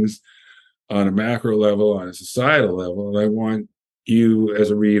about things on a macro level, on a societal level, and I want you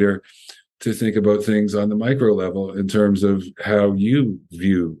as a reader to think about things on the micro level in terms of how you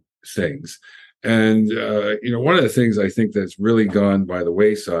view things. And one of the things I think that's really gone by the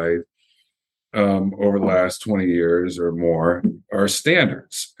wayside over the last 20 years or more are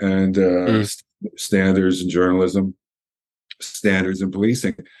standards, and standards in journalism, standards in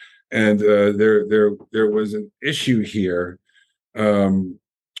policing. And there was an issue here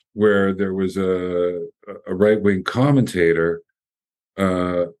where there was a right-wing commentator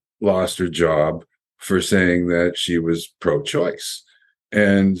lost her job for saying that she was pro-choice,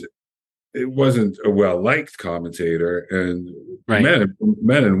 and it wasn't a well-liked commentator, and Right. men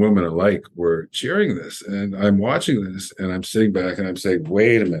and women alike were cheering this. And I'm watching this, and I'm sitting back, and I'm saying,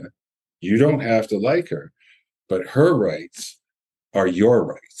 wait a minute, you don't have to like her, but her rights are your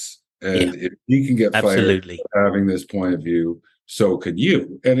rights. And Yeah. if you can get fired Absolutely. for having this point of view, so could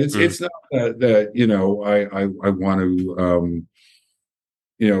you. And it's not that I want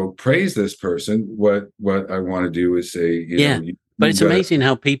to praise this person. What I want to do is say, Yeah. But you it's got amazing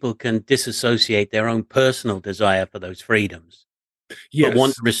how people can disassociate their own personal desire for those freedoms, but want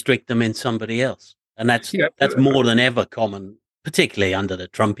yes, to restrict them in somebody else. And that's yeah. more than ever common, particularly under the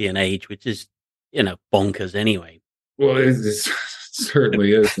Trumpian age, which is, bonkers anyway. Well, it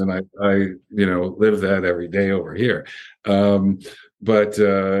certainly is, and I live that every day over here. But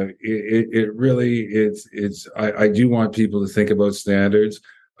it really it's I do want people to think about standards.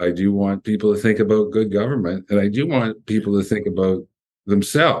 I do want people to think about good government, and I do want people to think about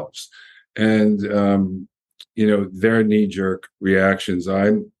themselves and their knee-jerk reactions.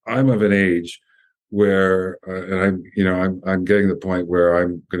 I'm of an age where and I'm getting to the point where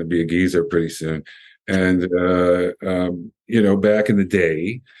I'm going to be a geezer pretty soon. And back in the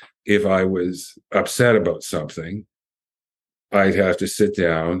day, if I was upset about something, I'd have to sit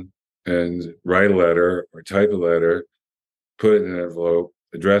down and write a letter or type a letter, put it in an envelope,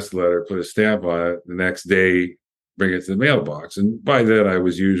 address the letter, put a stamp on it. The next day, bring it to the mailbox. And by then, I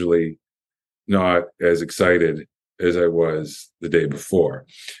was usually not as excited as I was the day before.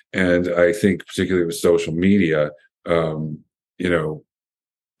 And I think, particularly with social media,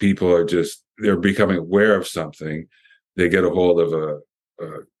 people are they're becoming aware of something. They get a hold of a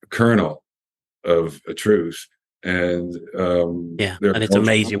kernel of a truth, and Yeah. they're And it's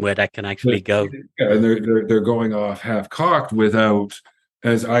amazing where that can actually go. and they're going off half cocked without.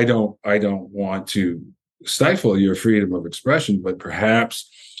 As I don't want to stifle your freedom of expression, but perhaps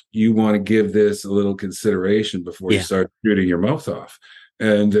you want to give this a little consideration before you start shooting your mouth off.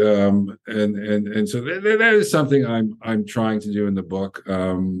 And so that is something I'm trying to do in the book.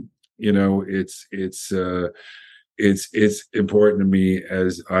 It's important to me,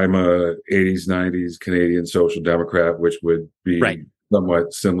 as I'm a 80s 90s Canadian social democrat, which would be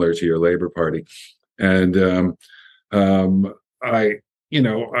somewhat similar to your Labor Party. And I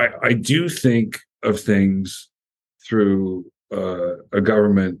do think of things through a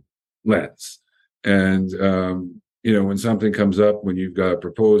government lens, and when something comes up, when you've got a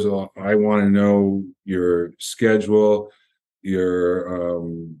proposal, I want to know your schedule, your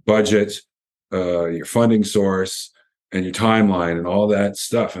budget, your funding source, and your timeline, and all that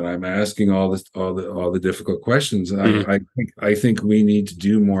stuff. And I'm asking all the difficult questions. And I think we need to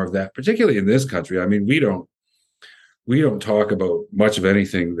do more of that, particularly in this country. I mean, we don't talk about much of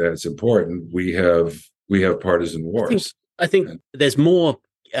anything that's important. We have partisan wars. I think there's more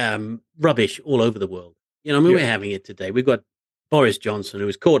rubbish all over the world. I mean, we're having it today. We've got Boris Johnson, who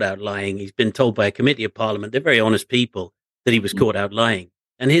was caught out lying. He's been told by a committee of parliament, they're very honest people, that he was caught out lying.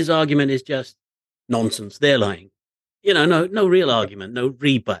 And his argument is just nonsense. They're lying. No real argument, no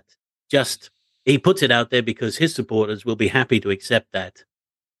rebut. Just he puts it out there because his supporters will be happy to accept that.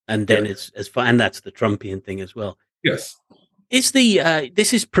 And then it's as far, and that's the Trumpian thing as well. Yes.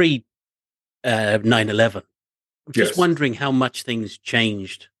 This is pre 9/11. I'm just wondering how much things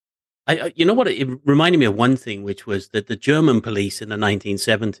changed. You know what? It reminded me of one thing, which was that the German police in the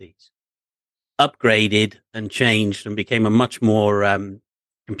 1970s upgraded and changed and became a much more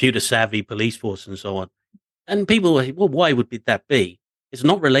computer savvy police force and so on. And people were, well, why would that be? It's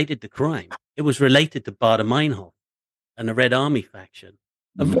not related to crime. It was related to Baader-Meinhof and the Red Army faction,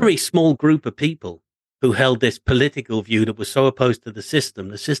 a very small group of people who held this political view that was so opposed to the system.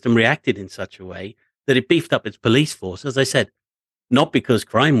 The system reacted in such a way that it beefed up its police force, as I said, not because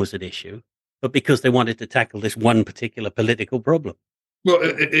crime was at issue, but because they wanted to tackle this one particular political problem. Well,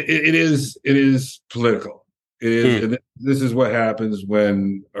 it is political. It is. And this is what happens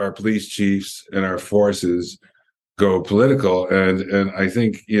when our police chiefs and our forces go political. And I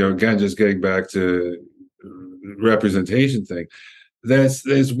think, again, just getting back to representation thing,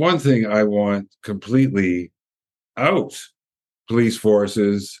 there's one thing I want completely out: police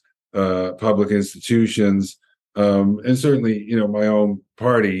forces, public institutions, and certainly, my own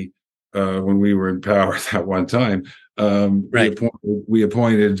party, when we were in power at that one time, we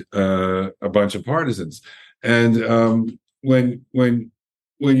appointed a bunch of partisans. And when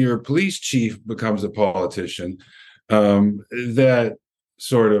your police chief becomes a politician, that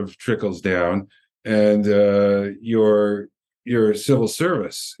sort of trickles down, and your civil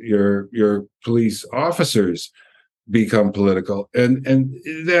service, your police officers become political, and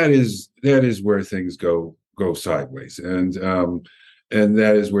that is where things go sideways, and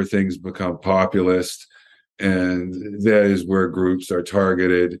that is where things become populist, and that is where groups are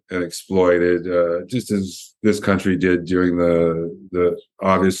targeted and exploited, just as this country did during the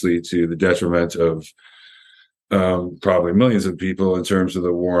obviously to the detriment of probably millions of people in terms of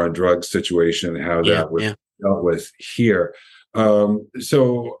the war on drugs situation, how that was dealt with here.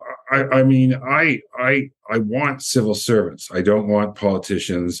 So I mean, I want civil servants. I don't want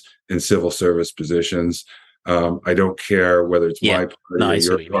politicians in civil service positions. I don't care whether it's my party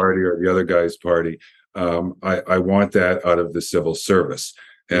or your party or the other guy's party. I want that out of the civil service.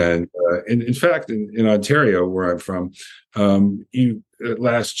 And in fact, in Ontario, where I'm from, you at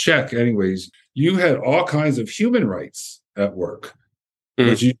last check, anyways, you had all kinds of human rights at work,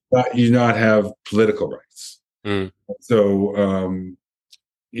 but you do not have political rights. So,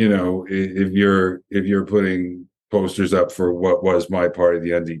 if you're putting posters up for what was my party,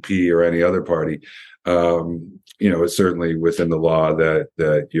 the NDP, or any other party, it's certainly within the law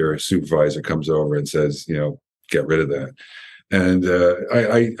that your supervisor comes over and says, get rid of that. And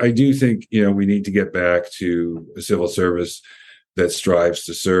I do think, we need to get back to a civil service that strives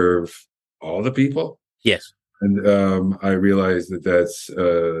to serve all the people. Yes. And I realize that that's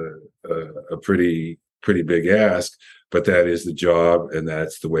a pretty big ask, but that is the job, and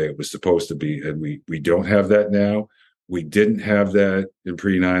that's the way it was supposed to be. And we don't have that now. We didn't have that in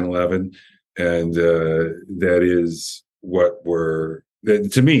pre 9/11, and that is what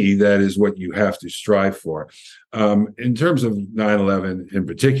to me, that is what you have to strive for. In terms of 9/11 in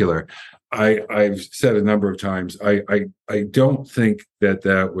particular, I've said a number of times, I don't think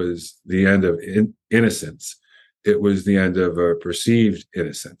that was the end of innocence. It was the end of a perceived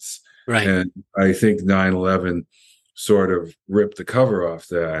innocence. Right. And I think 9/11 sort of ripped the cover off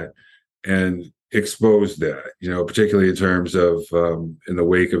that and exposed that, particularly in terms of in the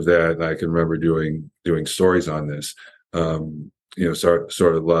wake of that. And I can remember doing stories on this,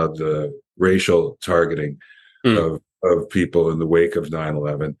 sort of loved the racial targeting of people in the wake of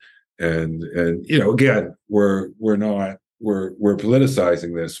 9/11. And again, we're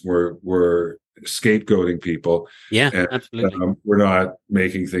politicizing this. We're scapegoating people. Yeah, and, absolutely. We're not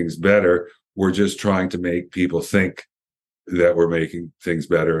making things better. We're just trying to make people think that we're making things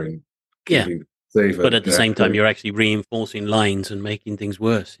better and keeping safe. But at the same time, you're actually reinforcing lines and making things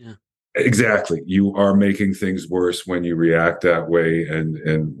worse. Yeah. Exactly. You are making things worse when you react that way,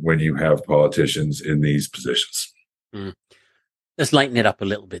 and when you have politicians in these positions. Mm. Let's lighten it up a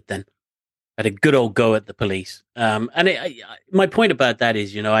little bit then. Had a good old go at the police. My point about that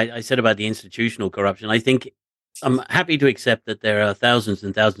is, I said about the institutional corruption. I think I'm happy to accept that there are thousands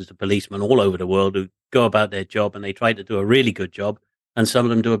and thousands of policemen all over the world who go about their job and they try to do a really good job, and some of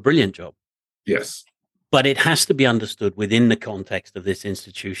them do a brilliant job. Yes. But it has to be understood within the context of this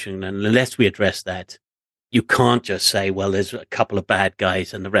institution. And unless we address that, you can't just say, well, there's a couple of bad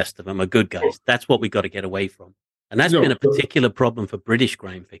guys and the rest of them are good guys. That's what we've got to get away from. And that's been a particular problem for British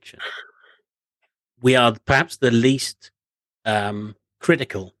crime fiction. We are perhaps the least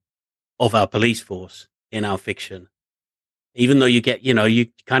critical of our police force in our fiction. Even though you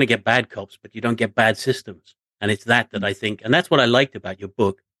kind of get bad cops, but you don't get bad systems. And it's that I think, and that's what I liked about your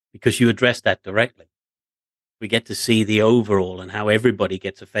book, because you address that directly. We get to see the overall and how everybody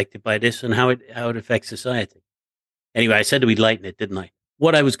gets affected by this and how it affects society. Anyway, I said we'd lighten it, didn't I?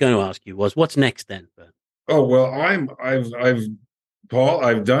 What I was going to ask you was, what's next then? Oh well, Paul,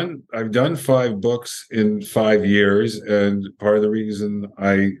 I've done 5 books in 5 years, and part of the reason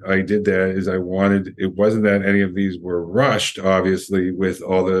I did that is it wasn't that any of these were rushed, obviously, with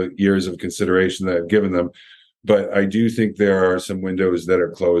all the years of consideration that I've given them, but I do think there are some windows that are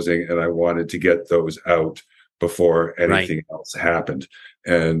closing, and I wanted to get those out before anything else happened.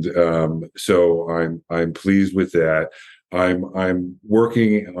 And so I'm pleased with that. I'm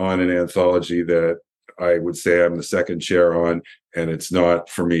working on an anthology that I would say I'm the second chair on, and it's not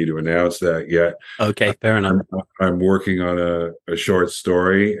for me to announce that yet. Okay, fair enough. I'm working on a short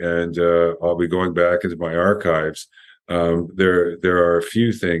story, and I'll be going back into my archives. There are a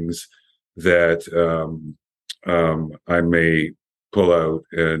few things that I may pull out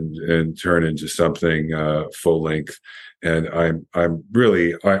and turn into something full length. And I'm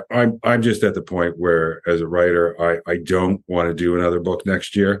just at the point where, as a writer, I don't want to do another book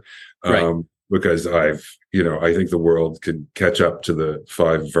next year. Because I think the world can catch up to the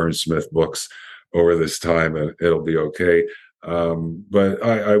 5 Vern Smith books over this time, and it'll be okay. But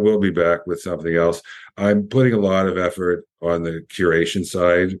I will be back with something else. I'm putting a lot of effort on the curation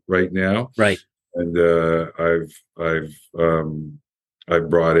side right now. Right. And I've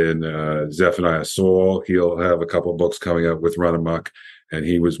brought in Zephaniah Soul. He'll have a couple books coming up with Run Amok, and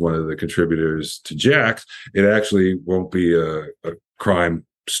he was one of the contributors to Jack. It actually won't be a crime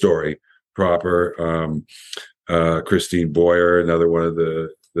story proper. Christine Boyer, another one of the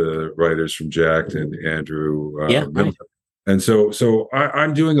writers from Jacked, and Andrew. Right. And so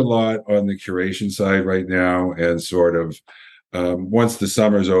I'm doing a lot on the curation side right now, and sort of once the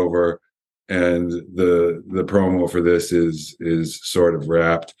summer's over and the promo for this is sort of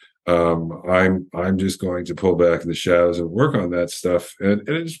wrapped, I'm just going to pull back in the shadows and work on that stuff. And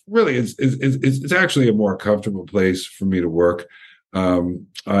it's really it's actually a more comfortable place for me to work.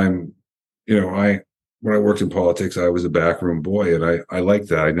 When I worked in politics, I was a backroom boy, and I liked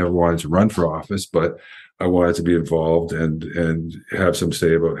that. I never wanted to run for office, but I wanted to be involved and have some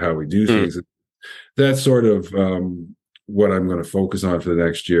say about how we do things. That's sort of what I'm going to focus on for the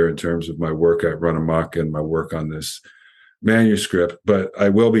next year in terms of my work at Run Amok and my work on this manuscript. But I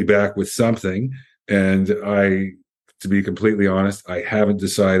will be back with something, and to be completely honest, I haven't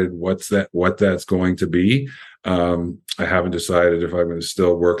decided what that's going to be. I haven't decided if I'm going to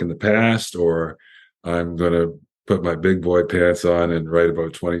still work in the past, or I'm going to put my big boy pants on and write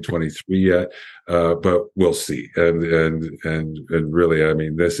about 2023 yet. But we'll see. And really, I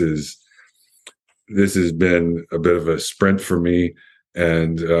mean, this has been a bit of a sprint for me,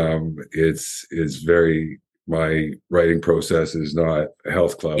 and it's very. My writing process is not a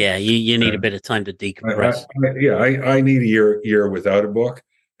health club. Yeah, you need a bit of time to decompress. I need a year without a book,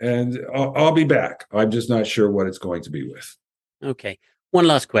 and I'll be back. I'm just not sure what it's going to be with. Okay. One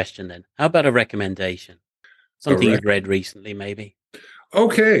last question then. How about a recommendation? Something you've read recently, maybe?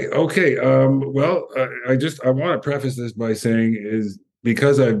 Okay. Well, I want to preface this by saying is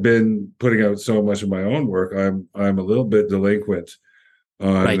because I've been putting out so much of my own work, I'm a little bit delinquent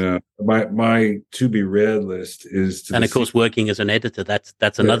on my to be read list is and of course working as an editor,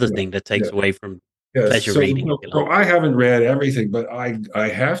 that's another thing that takes away from pleasure reading. So I haven't read everything, but I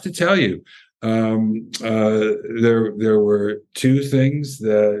have to tell you, there were 2 things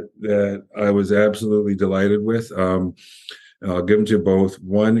that I was absolutely delighted with. I'll give them to you both.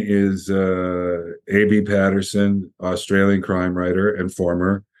 One is A.B. Patterson, Australian crime writer and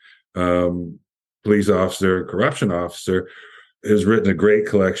former police officer, corruption officer, has written a great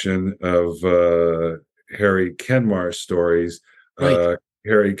collection of Harry Kenmar stories.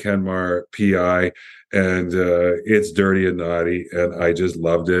 Harry Kenmar, PI, and it's dirty and naughty, and I just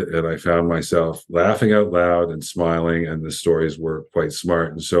loved it. And I found myself laughing out loud and smiling, and the stories were quite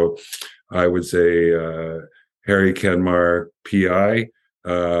smart. And so I would say Harry Kenmar, P.I.,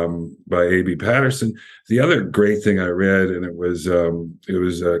 by A.B. Patterson. The other great thing I read, and it was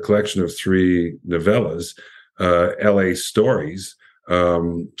a collection of 3 novellas, L.A. Stories,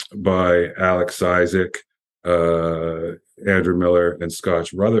 by Alex Isaac, Andrew Miller, and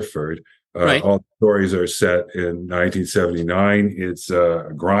Scotch Rutherford. Right. All the stories are set in 1979. It's a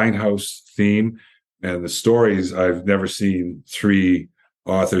grindhouse theme, and the stories, I've never seen 3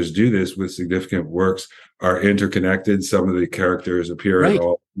 authors do this with significant works, are interconnected. Some of the characters appear in Right.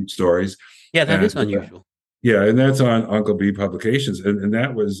 all stories. Yeah, that And is unusual. yeah, and that's on Uncle B Publications, and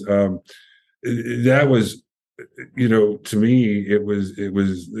that was to me, it was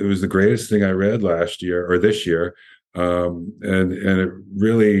the greatest thing I read last year or this year, and it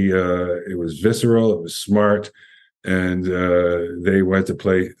really it was visceral, it was smart, and they went to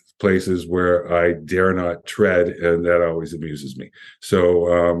places where I dare not tread, and that always amuses me.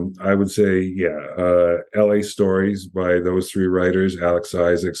 So I would say, L.A. Stories by those 3 writers: Alex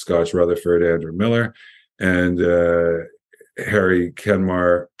Isaac, Scotch Rutherford, Andrew Miller, and Harry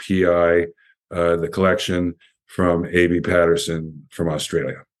Kenmar, P.I., the collection from A.B. Patterson from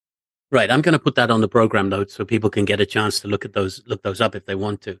Australia. Right. I'm going to put that on the program notes so people can get a chance to look those up if they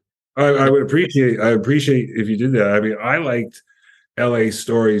want to. I would appreciate if you did that. I mean, I liked L.A.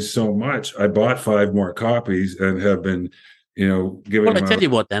 Stories so much, I bought 5 more copies and have been, giving Well, I them tell out. you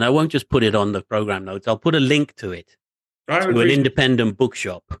what, then I won't just put it on the program notes. I'll put a link to it I would to an appreciate independent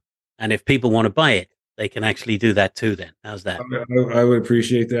bookshop, and if people want to buy it, they can actually do that too. Then, how's that? I would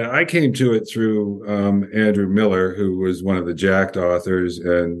appreciate that. I came to it through Andrew Miller, who was one of the Jacked authors,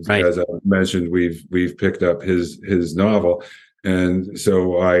 and Right. as I mentioned, we've picked up his novel, and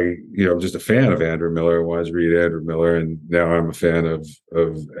so I'm just a fan of Andrew Miller. I wanted to read Andrew Miller, and now I'm a fan of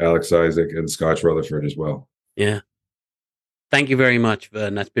Alex Isaac and Scotch Rutherford as well. Yeah. Thank you very much,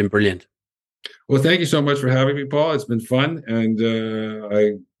 Vern. That's been brilliant. Well, thank you so much for having me, Paul. It's been fun, and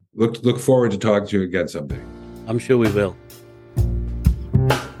I look forward to talking to you again someday. I'm sure we will.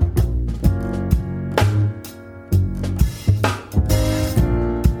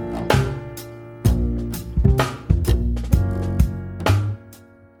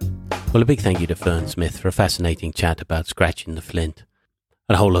 Well, a big thank you to Vern Smith for a fascinating chat about scratching the flint,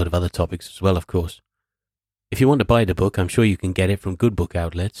 and a whole load of other topics as well, of course. If you want to buy the book, I'm sure you can get it from good book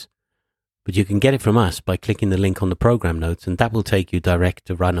outlets, but you can get it from us by clicking the link on the program notes, and that will take you direct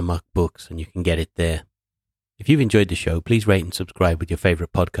to Run Amok Books, and you can get it there. If you've enjoyed the show, please rate and subscribe with your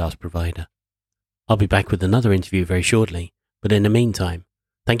favourite podcast provider. I'll be back with another interview very shortly, but in the meantime,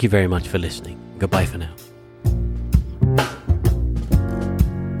 thank you very much for listening. Goodbye for now.